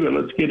 Larry, but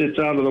let's get it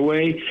out of the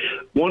way.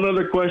 One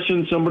other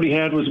question somebody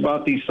had was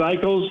about these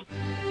cycles.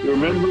 You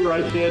remember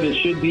I said it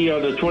should be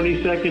on the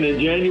 22nd in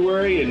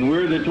January, and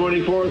we're the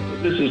 24th.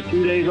 This is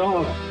 2 days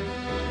off.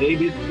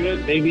 Maybe it's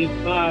good, maybe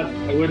it's not.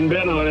 I wouldn't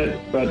bet on it,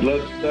 but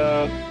let's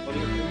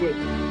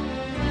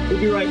we'll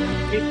be right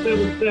back.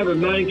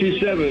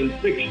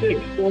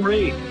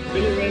 877-927-6648.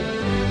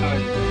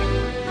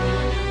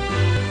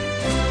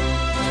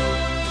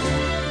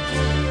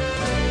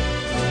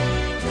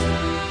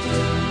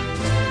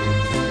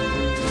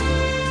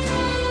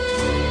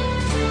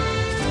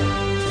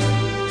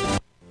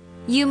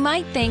 You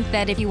might think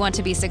that if you want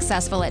to be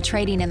successful at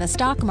trading in the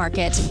stock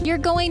market, you're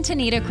going to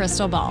need a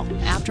crystal ball.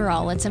 After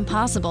all, it's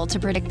impossible to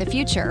predict the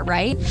future,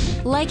 right?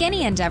 Like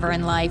any endeavor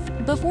in life,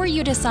 before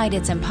you decide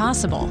it's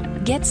impossible,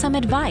 get some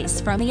advice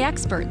from the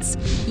experts.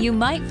 You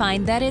might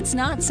find that it's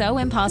not so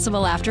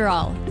impossible after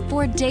all.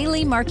 For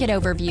daily market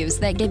overviews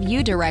that give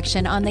you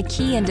direction on the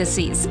key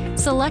indices,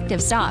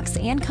 selective stocks,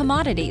 and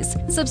commodities,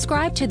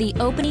 subscribe to the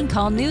Opening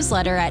Call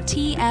newsletter at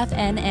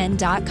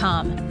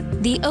TFNN.com.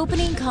 The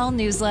Opening Call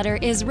newsletter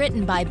is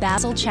written by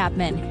Basil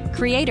Chapman,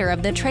 creator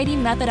of the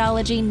trading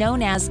methodology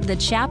known as the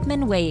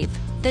Chapman Wave.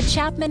 The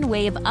Chapman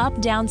Wave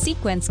up-down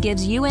sequence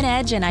gives you an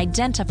edge in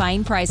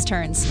identifying price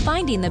turns,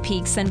 finding the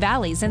peaks and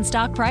valleys in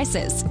stock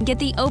prices. Get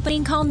the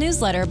Opening Call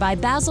newsletter by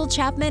Basil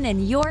Chapman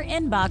in your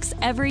inbox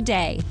every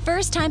day.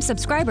 First-time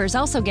subscribers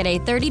also get a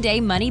 30-day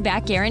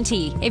money-back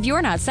guarantee. If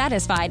you're not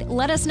satisfied,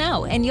 let us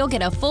know, and you'll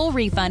get a full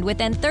refund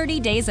within 30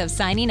 days of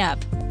signing up.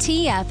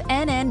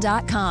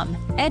 TFNN.com,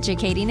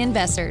 educating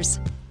investors.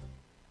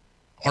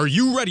 Are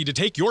you ready to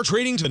take your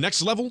trading to the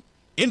next level?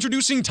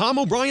 Introducing Tom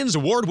O'Brien's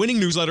award-winning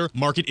newsletter,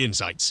 Market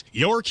Insights,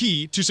 your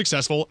key to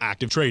successful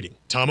active trading.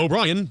 Tom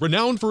O'Brien,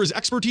 renowned for his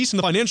expertise in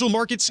the financial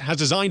markets, has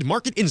designed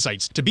Market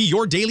Insights to be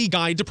your daily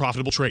guide to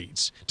profitable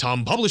trades.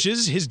 Tom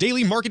publishes his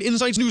daily Market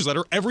Insights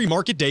newsletter every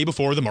market day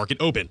before the market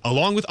open,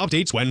 along with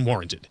updates when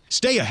warranted.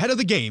 Stay ahead of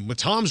the game with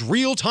Tom's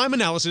real-time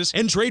analysis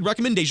and trade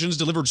recommendations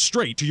delivered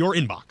straight to your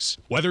inbox.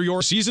 Whether you're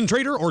a seasoned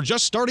trader or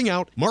just starting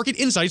out, Market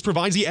Insights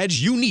provides the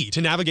edge you need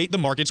to navigate the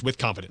markets with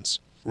confidence.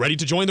 Ready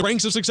to join the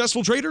ranks of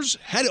successful traders?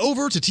 Head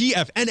over to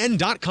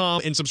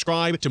TFNN.com and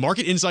subscribe to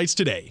Market Insights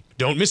today.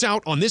 Don't miss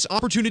out on this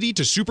opportunity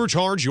to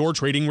supercharge your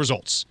trading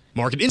results.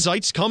 Market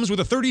Insights comes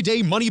with a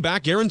 30-day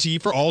money-back guarantee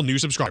for all new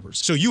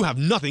subscribers, so you have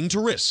nothing to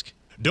risk.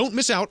 Don't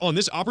miss out on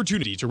this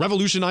opportunity to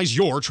revolutionize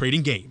your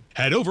trading game.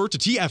 Head over to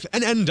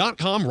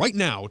TFNN.com right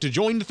now to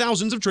join the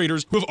thousands of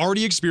traders who have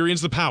already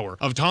experienced the power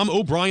of Tom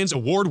O'Brien's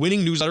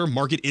award-winning newsletter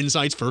Market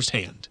Insights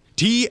firsthand.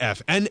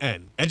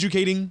 TFNN,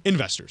 educating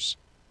investors.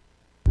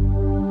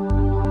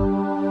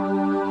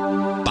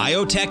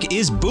 Biotech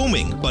is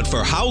booming, but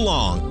for how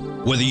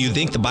long? Whether you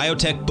think the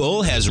biotech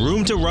bull has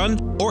room to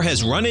run or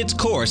has run its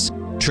course,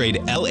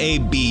 trade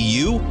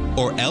LABU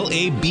or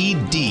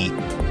LABD.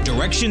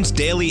 Direction's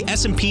daily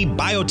S&P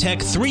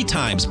Biotech 3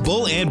 times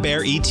bull and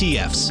bear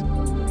ETFs.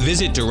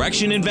 Visit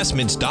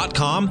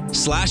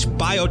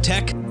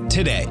directioninvestments.com/biotech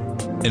today.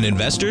 An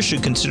investor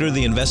should consider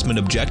the investment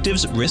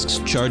objectives, risks,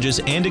 charges,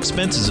 and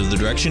expenses of the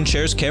Direction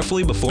shares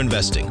carefully before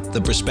investing.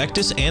 The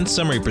prospectus and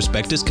summary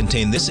prospectus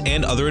contain this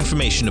and other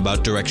information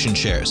about Direction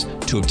shares.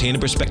 To obtain a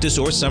prospectus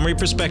or summary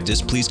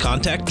prospectus, please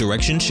contact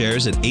Direction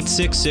shares at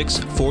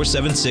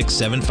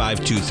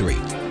 866-476-7523.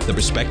 The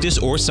prospectus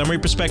or summary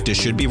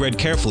prospectus should be read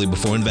carefully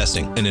before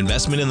investing. An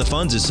investment in the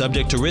funds is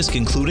subject to risk,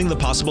 including the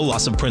possible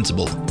loss of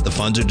principal. The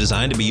funds are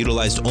designed to be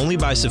utilized only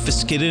by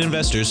sophisticated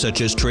investors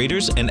such as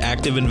traders and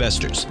active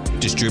investors.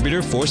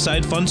 Distributor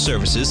Foreside Fund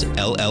Services,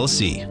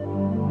 LLC.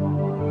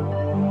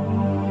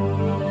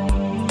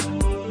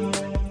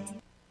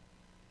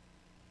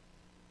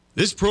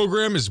 This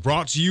program is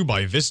brought to you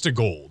by Vista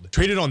Gold,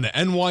 traded on the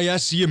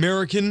NYSE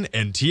American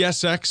and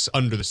TSX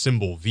under the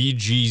symbol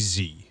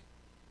VGZ.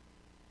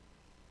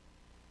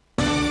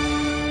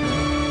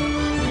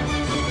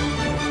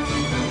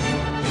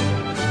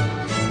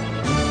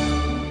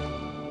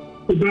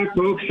 We're back,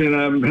 folks, and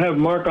I have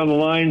Mark on the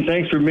line.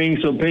 Thanks for being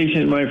so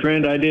patient, my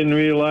friend. I didn't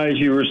realize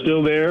you were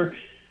still there.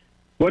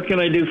 What can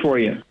I do for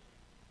you?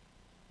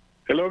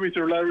 Hello,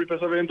 Mr. Larry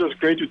Pesavento. It's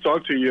great to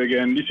talk to you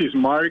again. This is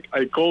Mark.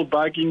 I called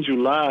back in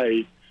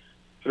July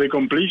to the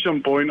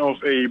completion point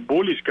of a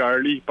bullish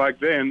rally back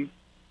then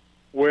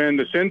when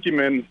the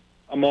sentiment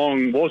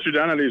among Wall Street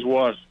analysts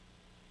was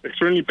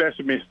extremely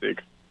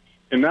pessimistic.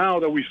 And now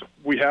that we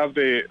have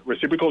the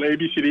reciprocal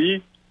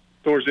ABCD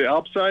towards the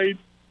upside,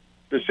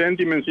 the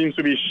sentiment seems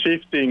to be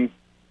shifting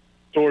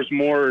towards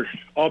more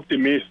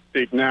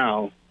optimistic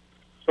now.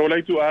 So I'd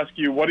like to ask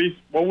you, what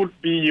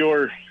would be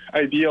your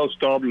ideal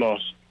stop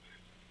loss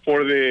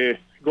for the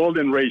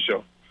golden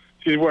ratio,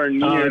 since we're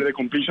near the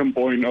completion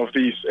point of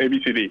this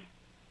ABCD?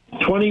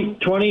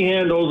 20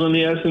 handles on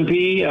the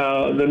S&P.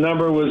 The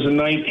number was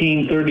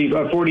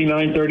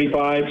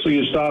 49.35, so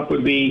your stop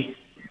would be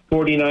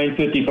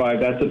 49.55.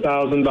 That's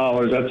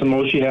 $1,000. That's the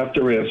most you have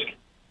to risk.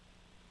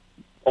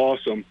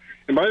 Awesome.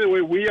 And by the way,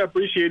 we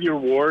appreciate your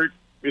work,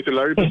 Mr.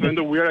 Larry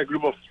Pesavento. We are a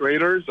group of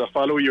traders that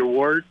follow your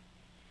work.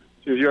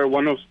 Since you are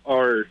one of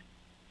our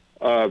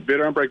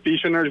veteran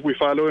practitioners, we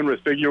follow and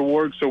respect your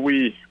work. So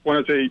we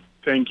want to say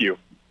thank you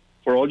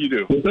for all you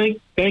do. Well,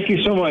 thank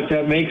you so much.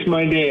 That makes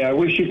my day. I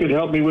wish you could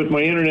help me with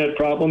my internet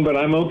problem, but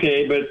I'm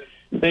okay. But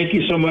thank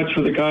you so much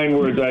for the kind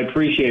words. I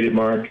appreciate it,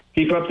 Mark.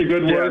 Keep up the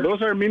good work. Yeah,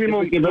 those are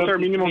minimum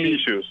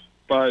issues.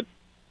 But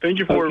thank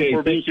you for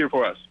being here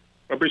for us.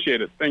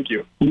 Appreciate it. Thank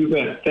you. You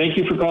bet. Thank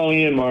you for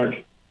calling in, Mark.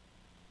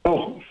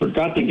 Oh,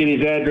 forgot to get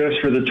his address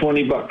for the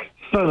 $20.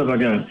 Son of a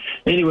gun.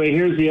 Anyway,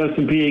 here's the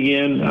S&P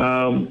again.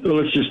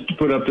 Let's just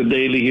put up the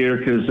daily here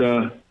because,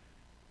 it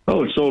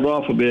sold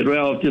off a bit.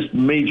 Well, just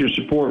major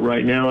support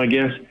right now, I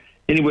guess.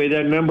 Anyway,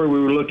 that number we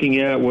were looking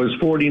at was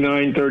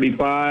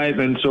 49.35,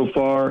 and so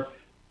far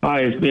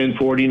high has been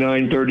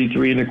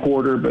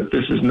 49.33.25. But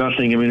this is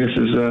nothing. I mean, this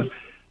is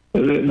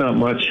not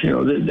much.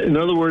 In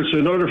other words,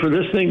 in order for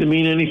this thing to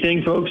mean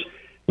anything, folks,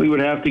 we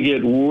would have to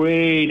get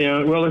way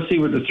down. Well, let's see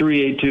what the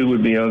 382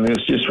 would be on this,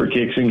 just for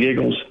kicks and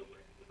giggles.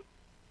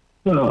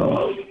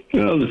 The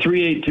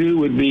 382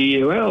 would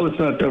be, well, it's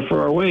not that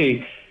far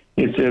away.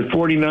 It's at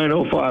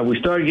 49.05. We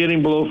start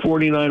getting below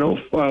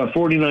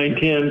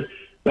 49.10.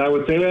 I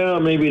would say, well,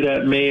 maybe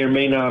that may or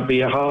may not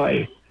be a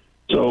high.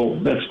 So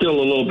that's still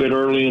a little bit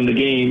early in the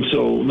game,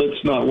 so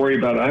let's not worry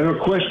about it. I have a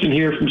question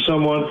here from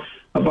someone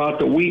about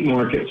the wheat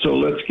market. So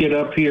let's get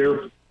up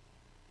here,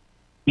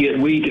 get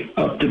wheat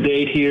up to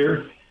date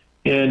here,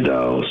 and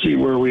see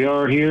where we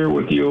are here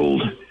with the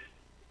old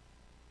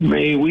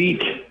May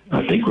wheat.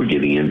 I think we're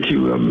getting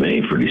into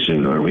May pretty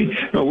soon, aren't we?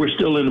 No, we're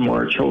still in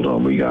March. Hold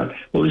on.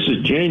 This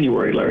is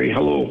January, Larry.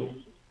 Hello.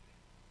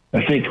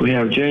 I think we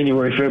have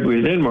January,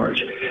 February, then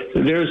March.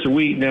 So there's the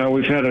wheat now.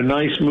 We've had a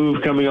nice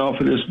move coming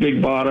off of this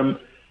big bottom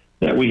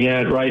that we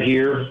had right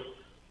here.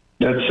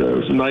 That's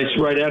nice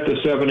right at the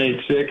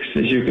 786,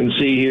 as you can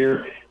see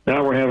here.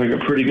 Now we're having a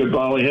pretty good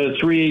volley. Had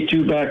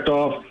 382 backed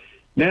off.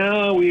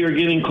 Now we are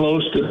getting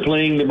close to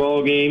playing the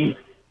ball game.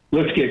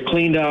 Let's get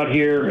cleaned out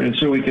here, and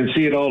so we can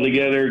see it all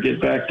together,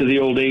 get back to the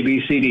old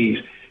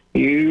ABCDs.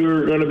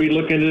 You're going to be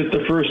looking at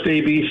the first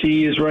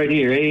ABC is right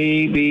here.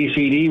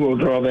 ABCD, we'll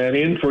draw that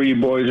in for you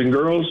boys and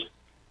girls.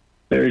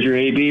 There's your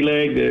AB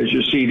leg. There's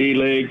your CD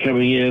leg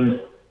coming in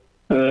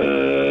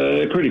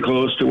pretty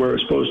close to where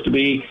it's supposed to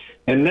be.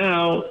 And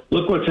now,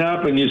 look what's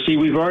happened. You see,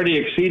 we've already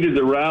exceeded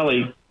the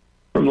rally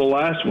from the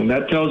last one.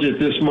 That tells you that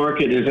this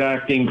market is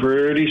acting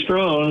pretty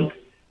strong.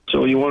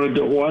 So you want to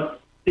do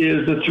what?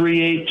 is the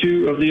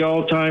 382 of the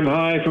all-time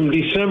high from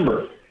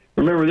December.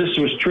 Remember, this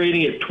was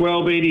trading at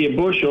 $12.80 a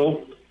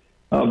bushel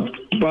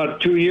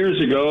about 2 years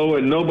ago,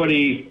 and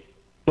nobody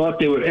thought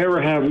they would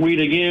ever have wheat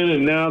again,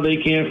 and now they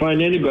can't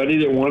find anybody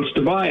that wants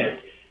to buy it.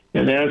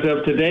 And as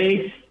of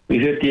today, we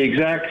hit the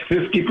exact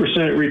 50%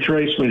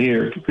 retracement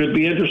here. It could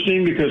be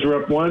interesting because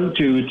we're up 1,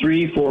 2,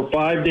 3, 4,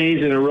 5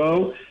 days in a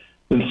row.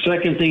 The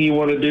second thing you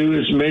want to do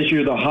is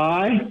measure the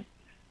high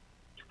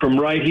from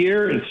right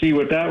here and see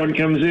what that one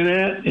comes in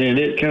at, and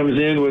it comes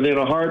in within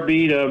a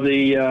heartbeat of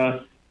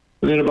the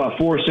within about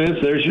 4 cents.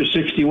 There's your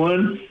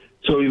 61.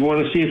 So you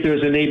want to see if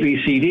there's an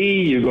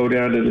ABCD. You go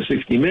down to the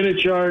 60-minute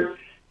chart,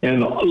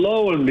 and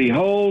lo and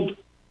behold,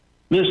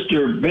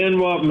 Mr.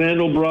 Benoit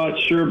Mandelbrot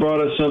sure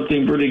brought us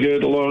something pretty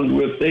good along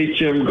with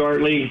H.M.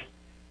 Gartley,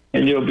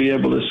 and you'll be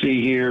able to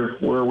see here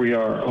where we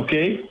are,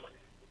 okay?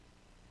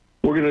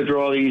 We're going to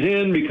draw these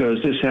in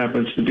because this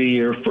happens to be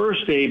your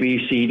first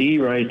ABCD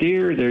right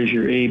there. There's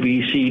your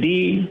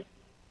ABCD,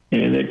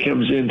 and it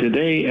comes in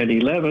today at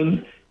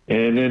 11,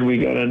 and then we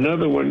got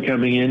another one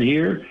coming in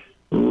here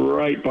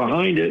right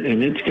behind it,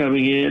 and it's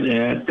coming in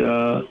at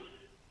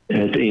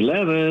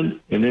 11,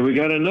 and then we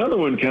got another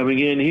one coming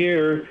in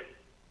here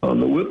on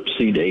the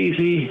whoopsie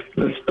daisy.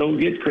 Let's don't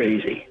get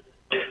crazy.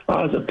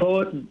 I was a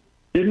poet,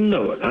 didn't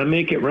know it. I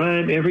make it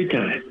rhyme every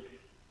time.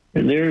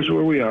 And there's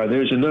where we are.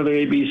 There's another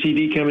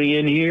ABCD coming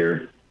in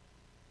here.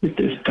 Get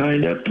this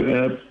tied up,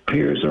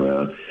 appears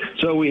around.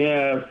 So we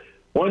have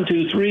 1,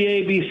 2, 3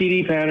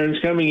 ABCD patterns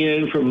coming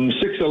in from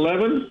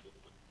 611,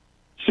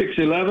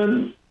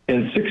 611,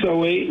 and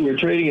 608. We're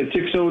trading at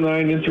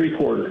 609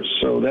 3/4.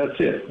 So that's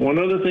it. One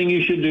other thing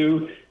you should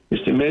do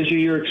is to measure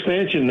your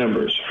expansion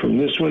numbers. From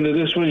this one to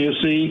this one,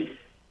 you'll see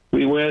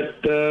we went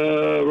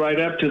right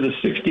up to the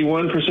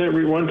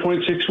 61%,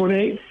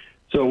 1.618.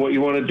 So what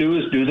you want to do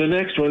is do the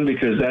next one,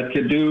 because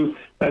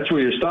that's where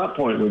your stop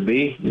point would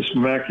be. Just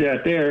mark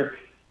that there.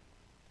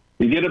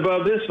 You get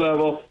above this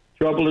level,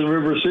 trouble in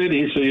River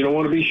City, so you don't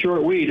want to be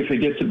short wheat if it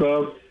gets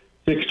above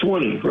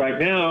 620. Right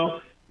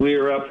now, we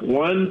are up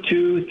 1,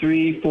 2,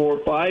 3, 4,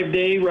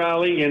 5-day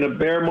rally in a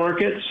bear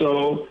market,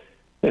 so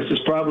this is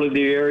probably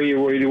the area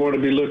where you want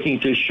to be looking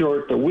to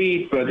short the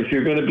wheat. But if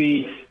you're going to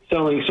be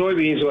selling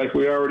soybeans like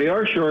we already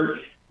are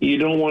short, you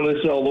don't want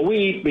to sell the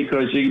wheat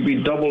because you'd be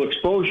double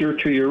exposure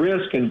to your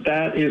risk, and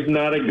that is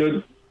not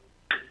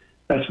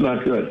that's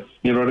not good.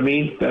 You know what I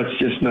mean? That's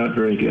just not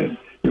very good.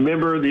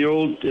 Remember the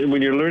old,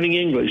 when you're learning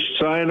English,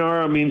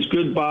 sayonara means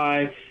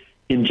goodbye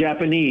in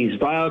Japanese.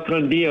 Vaya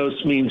con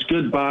Dios means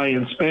goodbye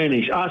in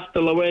Spanish. Hasta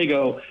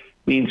luego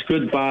means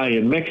goodbye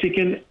in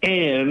Mexican,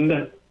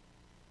 and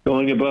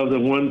going above the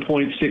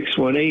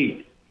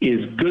 1.618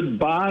 is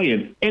goodbye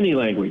in any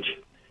language.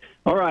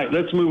 All right,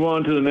 let's move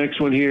on to the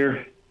next one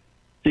here.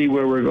 See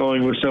where we're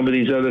going with some of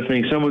these other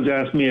things. Someone's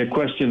asked me a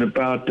question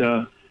about,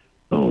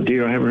 oh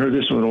dear, I haven't heard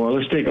this one in a while.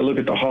 Let's take a look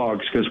at the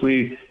hogs, because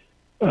we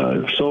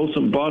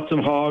bought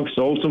some hogs,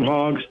 sold some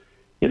hogs.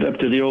 Get up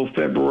to the old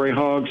February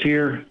hogs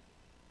here.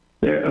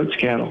 There, that's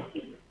cattle.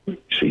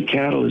 See,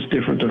 cattle is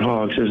different than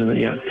hogs, isn't it?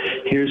 Yeah.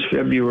 Here's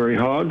February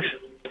hogs.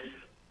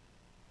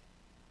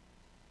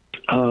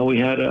 We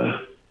had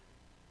a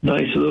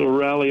nice little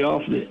rally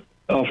off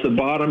the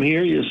bottom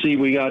here. You'll see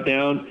we got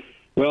down.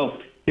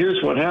 Well,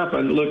 here's what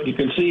happened. Look, you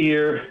can see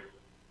here,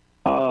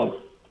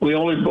 we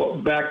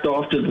only backed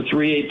off to the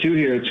 382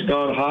 here. It's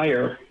gone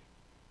higher.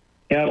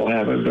 Cattle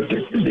haven't, but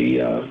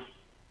the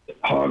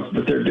hogs,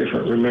 but they're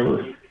different.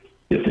 Remember,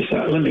 get this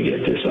out. Let me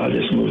get this. I'll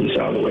just move this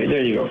out of the way.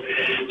 There you go.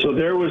 So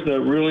there was the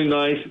really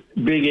nice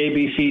big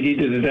ABCD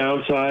to the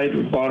downside.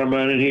 We bottom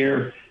out in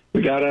here.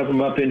 We got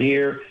them up in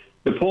here.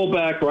 The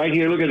pullback right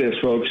here, look at this,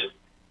 folks.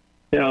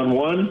 Down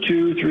 1,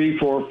 2, 3,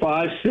 4,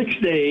 5, 6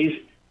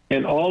 days,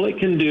 and all it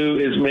can do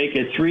is make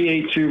a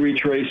 382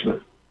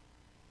 retracement.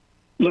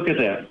 Look at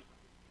that.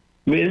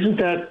 I mean,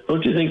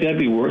 don't you think that'd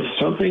be worth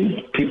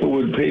something? People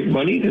would pay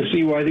money to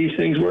see why these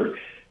things work.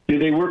 Do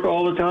they work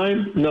all the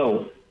time?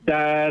 No.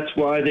 That's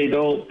why they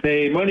don't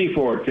pay money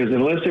for it, because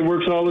unless it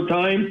works all the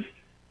time,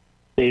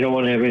 they don't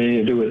want to have anything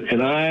to do with it.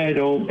 And I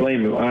don't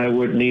blame them. I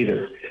wouldn't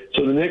either.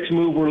 So the next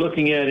move we're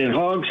looking at in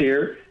hogs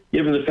here,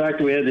 given the fact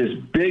that we had this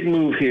big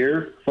move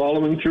here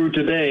following through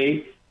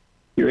today,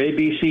 your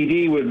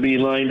ABCD would be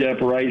lined up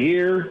right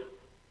here,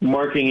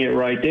 marking it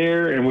right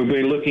there, and we'd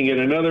be looking at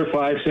another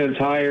 5 cents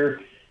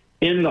higher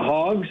in the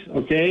hogs,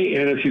 okay?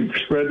 And if you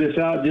spread this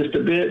out just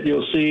a bit,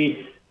 you'll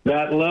see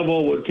that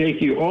level would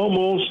take you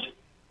almost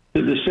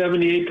to the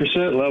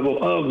 78%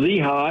 level of the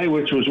high,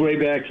 which was way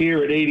back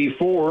here at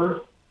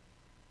 84.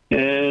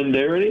 And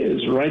there it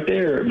is, right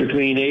there,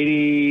 between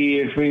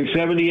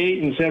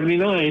 78 and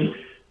 79.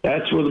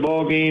 That's where the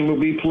ball game will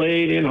be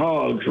played in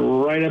hogs,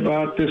 right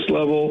about this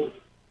level,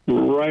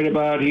 right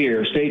about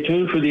here. Stay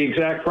tuned for the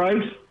exact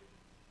price,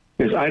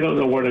 because I don't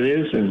know what it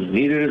is, and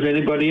neither does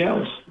anybody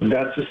else. And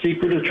that's the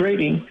secret of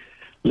trading.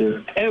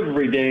 Live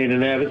every day in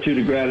an attitude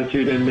of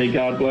gratitude, and may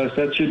God bless.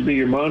 That should be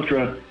your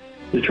mantra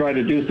to try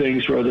to do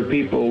things for other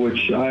people,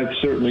 which I've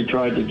certainly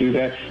tried to do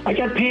that. I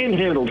got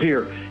panhandled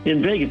here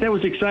in Vegas. That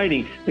was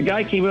exciting. The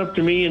guy came up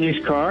to me in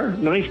his car,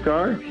 nice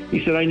car.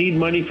 He said, I need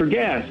money for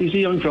gas. He's a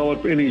young fellow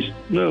in his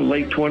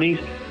late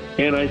 20s.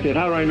 And I said,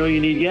 how do I know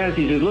you need gas?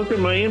 He said, look at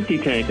my empty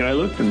tank. And I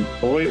looked, and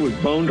boy, it was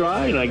bone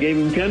dry, and I gave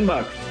him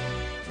 $10.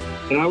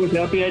 And I was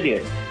happy I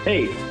did.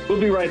 Hey, we'll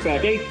be right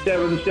back.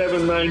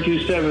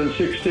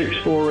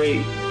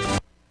 877-927-6648.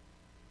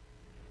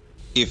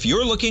 If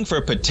you're looking for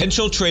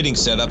potential trading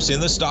setups in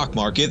the stock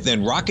market,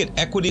 then Rocket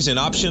Equities and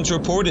Options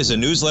Report is a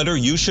newsletter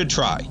you should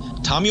try.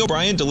 Tommy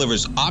O'Brien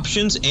delivers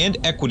options and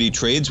equity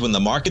trades when the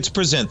markets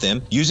present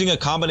them, using a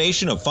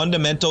combination of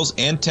fundamentals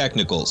and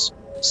technicals.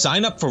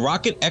 Sign up for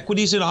Rocket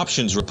Equities and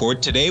Options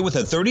Report today with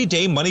a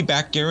 30-day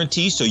money-back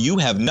guarantee, so you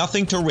have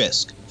nothing to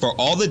risk. For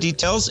all the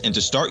details and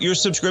to start your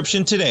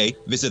subscription today,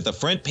 visit the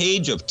front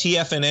page of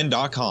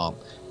TFNN.com.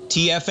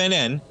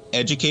 TFNN,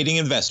 educating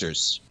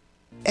investors.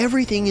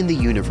 Everything in the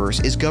universe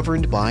is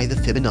governed by the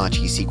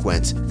Fibonacci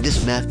sequence.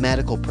 This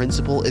mathematical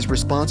principle is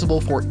responsible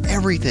for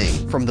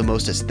everything from the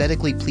most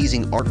aesthetically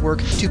pleasing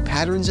artwork to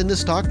patterns in the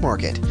stock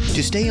market.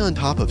 To stay on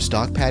top of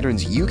stock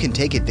patterns you can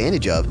take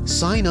advantage of,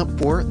 sign up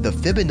for the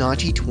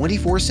Fibonacci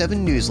 24/7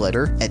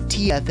 newsletter at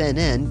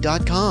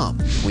TFNN.com.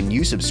 When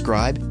you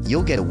subscribe,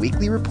 you'll get a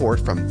weekly report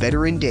from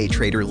veteran day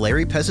trader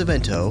Larry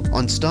Pesavento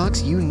on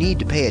stocks you need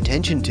to pay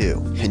attention to.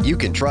 And you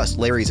can trust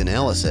Larry's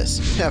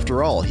analysis.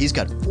 After all, he's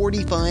got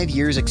 45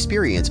 years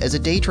experience as a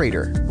day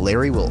trader.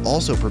 Larry will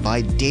also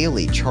provide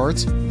daily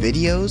charts,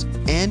 videos,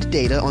 and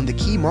data on the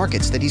key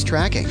markets that he's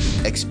tracking.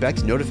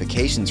 Expect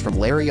notifications from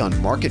Larry on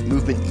market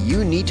movement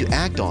you need to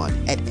act on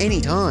at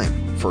any time.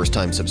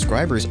 First-time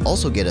subscribers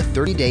also get a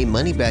 30-day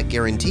money-back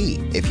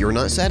guarantee. If you're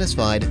not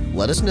satisfied,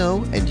 let us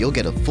know and you'll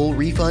get a full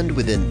refund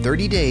within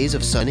 30 days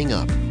of signing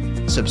up.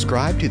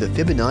 Subscribe to the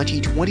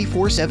Fibonacci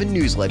 24/7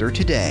 newsletter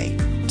today.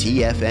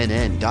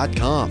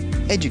 TFNN.com,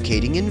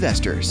 educating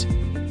investors.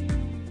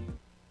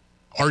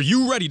 Are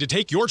you ready to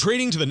take your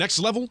trading to the next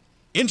level?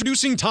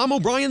 Introducing Tom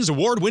O'Brien's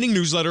award-winning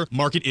newsletter,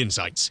 Market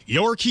Insights,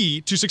 your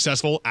key to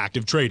successful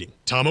active trading.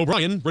 Tom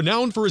O'Brien,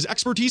 renowned for his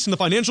expertise in the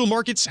financial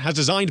markets, has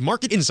designed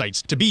Market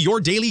Insights to be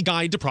your daily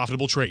guide to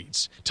profitable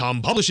trades.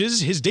 Tom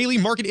publishes his daily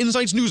Market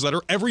Insights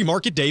newsletter every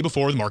market day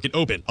before the market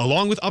open,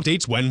 along with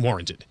updates when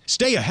warranted.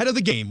 Stay ahead of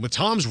the game with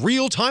Tom's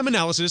real-time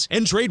analysis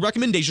and trade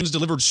recommendations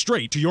delivered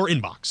straight to your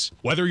inbox.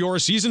 Whether you're a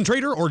seasoned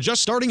trader or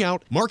just starting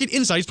out, Market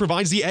Insights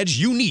provides the edge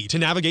you need to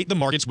navigate the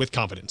markets with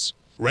confidence.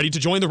 Ready to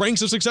join the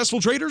ranks of successful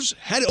traders?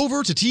 Head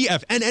over to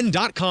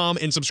TFNN.com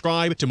and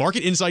subscribe to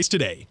Market Insights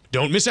today.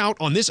 Don't miss out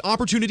on this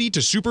opportunity to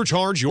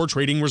supercharge your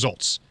trading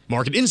results.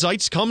 Market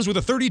Insights comes with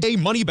a 30-day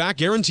money-back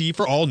guarantee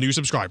for all new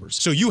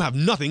subscribers, so you have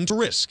nothing to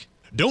risk.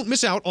 Don't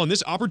miss out on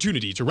this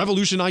opportunity to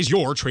revolutionize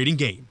your trading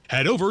game.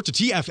 Head over to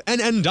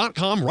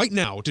TFNN.com right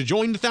now to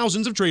join the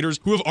thousands of traders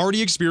who have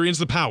already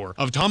experienced the power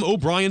of Tom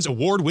O'Brien's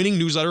award-winning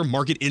newsletter,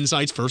 Market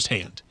Insights,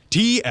 firsthand.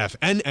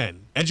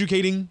 TFNN,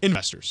 educating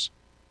investors.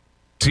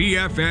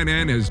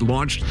 TFNN has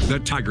launched the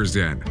Tiger's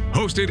Den.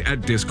 Hosted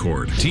at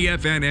Discord,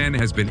 TFNN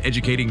has been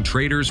educating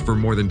traders for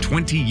more than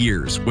 20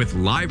 years with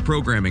live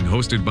programming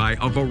hosted by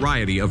a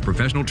variety of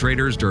professional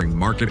traders during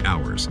market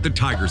hours. The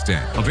Tiger's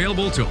Den,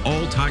 available to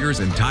all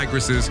tigers and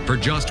tigresses for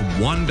just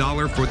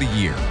 $1 for the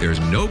year. There's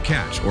no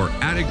catch or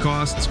added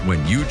costs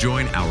when you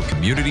join our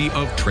community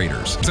of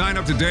traders. Sign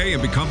up today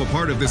and become a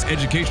part of this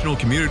educational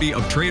community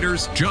of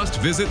traders. Just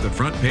visit the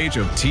front page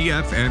of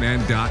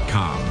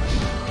TFNN.com.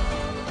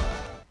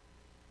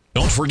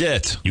 Don't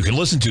forget, you can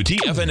listen to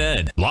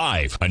TFNN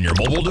live on your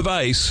mobile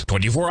device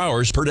 24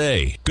 hours per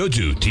day. Go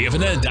to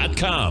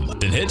TFNN.com,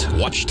 then hit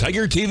Watch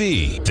Tiger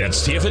TV.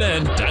 That's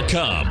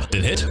TFNN.com,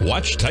 then hit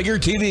Watch Tiger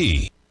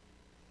TV.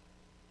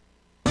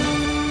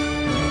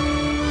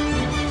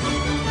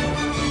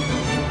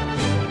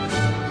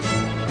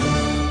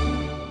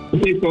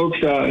 Okay, folks,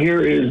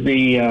 here is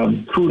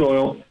the crude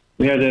oil.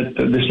 We had it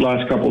this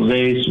last couple of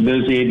days.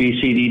 There's the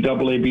ABCD,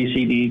 double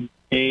ABCD,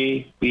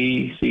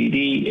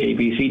 ABCD,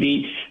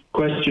 ABCD.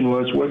 Question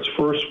was, what's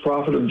first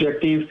profit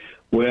objective?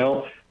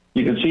 Well,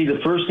 you can see the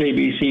first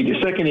ABC,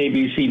 the second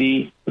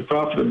ABCD, the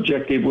profit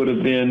objective would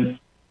have been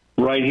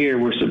right here.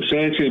 We're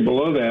substantially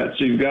below that,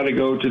 so you've got to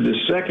go to the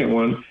second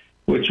one,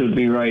 which would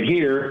be right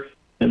here,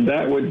 and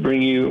that would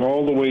bring you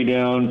all the way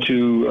down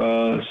to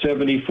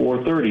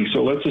 74.30.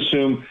 So let's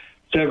assume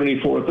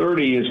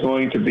 74.30 is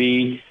going to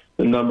be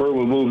the number.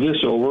 We'll move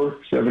this over,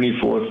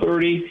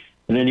 74.30,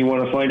 and then you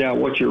want to find out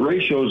what your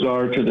ratios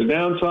are to the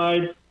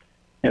downside.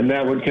 And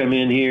that would come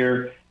in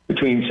here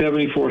between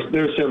 74,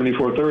 there's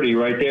 74.30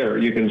 right there.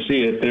 You can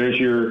see it.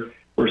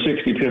 We're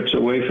 60 pips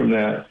away from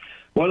that.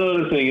 One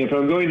other thing, if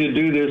I'm going to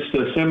do this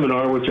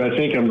seminar, which I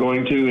think I'm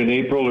going to in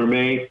April or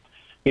May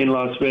in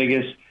Las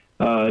Vegas,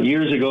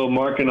 years ago,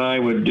 Mark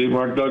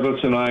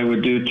Douglas and I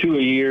would do 2 a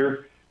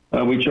year.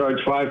 We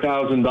charged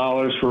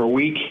 $5,000 for a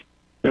week.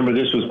 Remember,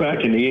 this was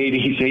back in the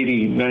 80s,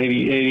 80,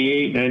 90,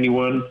 88,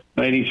 91,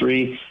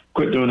 93.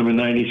 Quit doing them in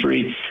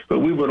 93, but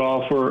we would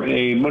offer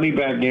a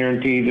money-back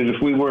guarantee that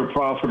if we weren't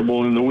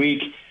profitable in the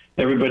week,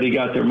 everybody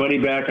got their money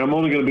back. I'm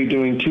only going to be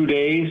doing 2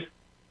 days,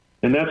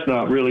 and that's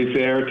not really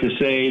fair to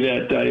say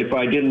that if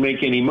I didn't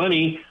make any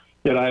money,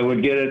 that I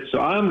would get it. So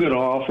I'm going to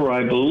offer,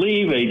 I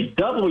believe, a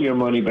double your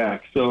money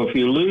back. So if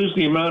you lose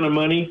the amount of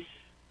money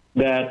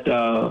that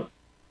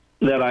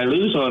I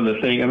lose on the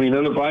thing, I mean,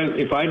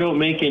 if I don't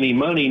make any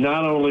money,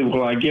 not only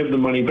will I give the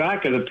money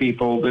back to the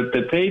people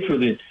that paid for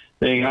the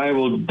thing, I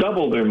will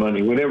double their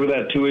money, whatever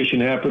that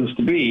tuition happens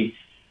to be.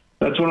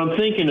 That's what I'm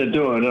thinking of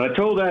doing. And I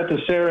told that to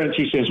Sarah, and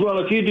she says, well,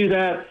 if you do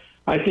that,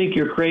 I think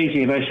you're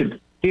crazy. And I said,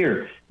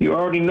 here, you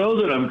already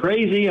know that I'm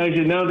crazy. I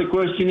said, now the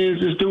question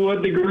is to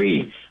what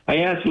degree? I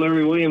asked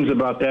Larry Williams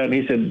about that, and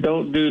he said,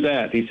 don't do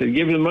that. He said,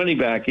 give the money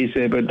back. He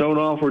said, but don't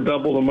offer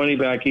double the money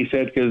back. He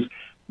said, because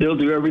they'll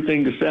do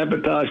everything to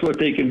sabotage what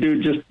they can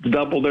do just to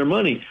double their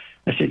money.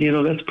 I said,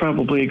 that's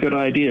probably a good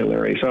idea,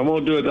 Larry. So I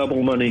won't do a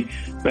double money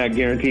back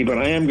guarantee, but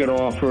I am going to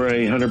offer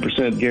a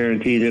 100%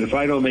 guarantee that if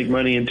I don't make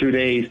money in 2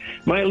 days,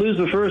 might lose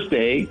the first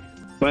day,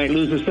 might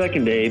lose the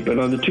second day, but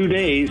on the 2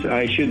 days,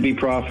 I should be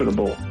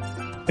profitable.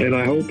 And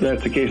I hope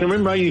that's the case. I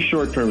remember I use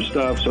short-term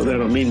stuff, so that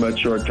don't mean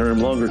much short-term.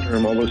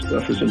 Longer-term, all this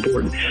stuff is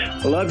important.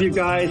 I love you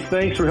guys.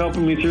 Thanks for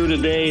helping me through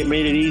today. It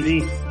made it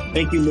easy.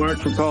 Thank you, Mark,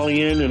 for calling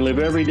in, and live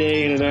every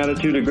day in an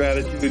attitude of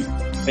gratitude.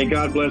 May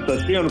God bless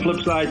us. See you on the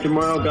flip side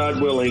tomorrow,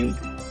 God willing.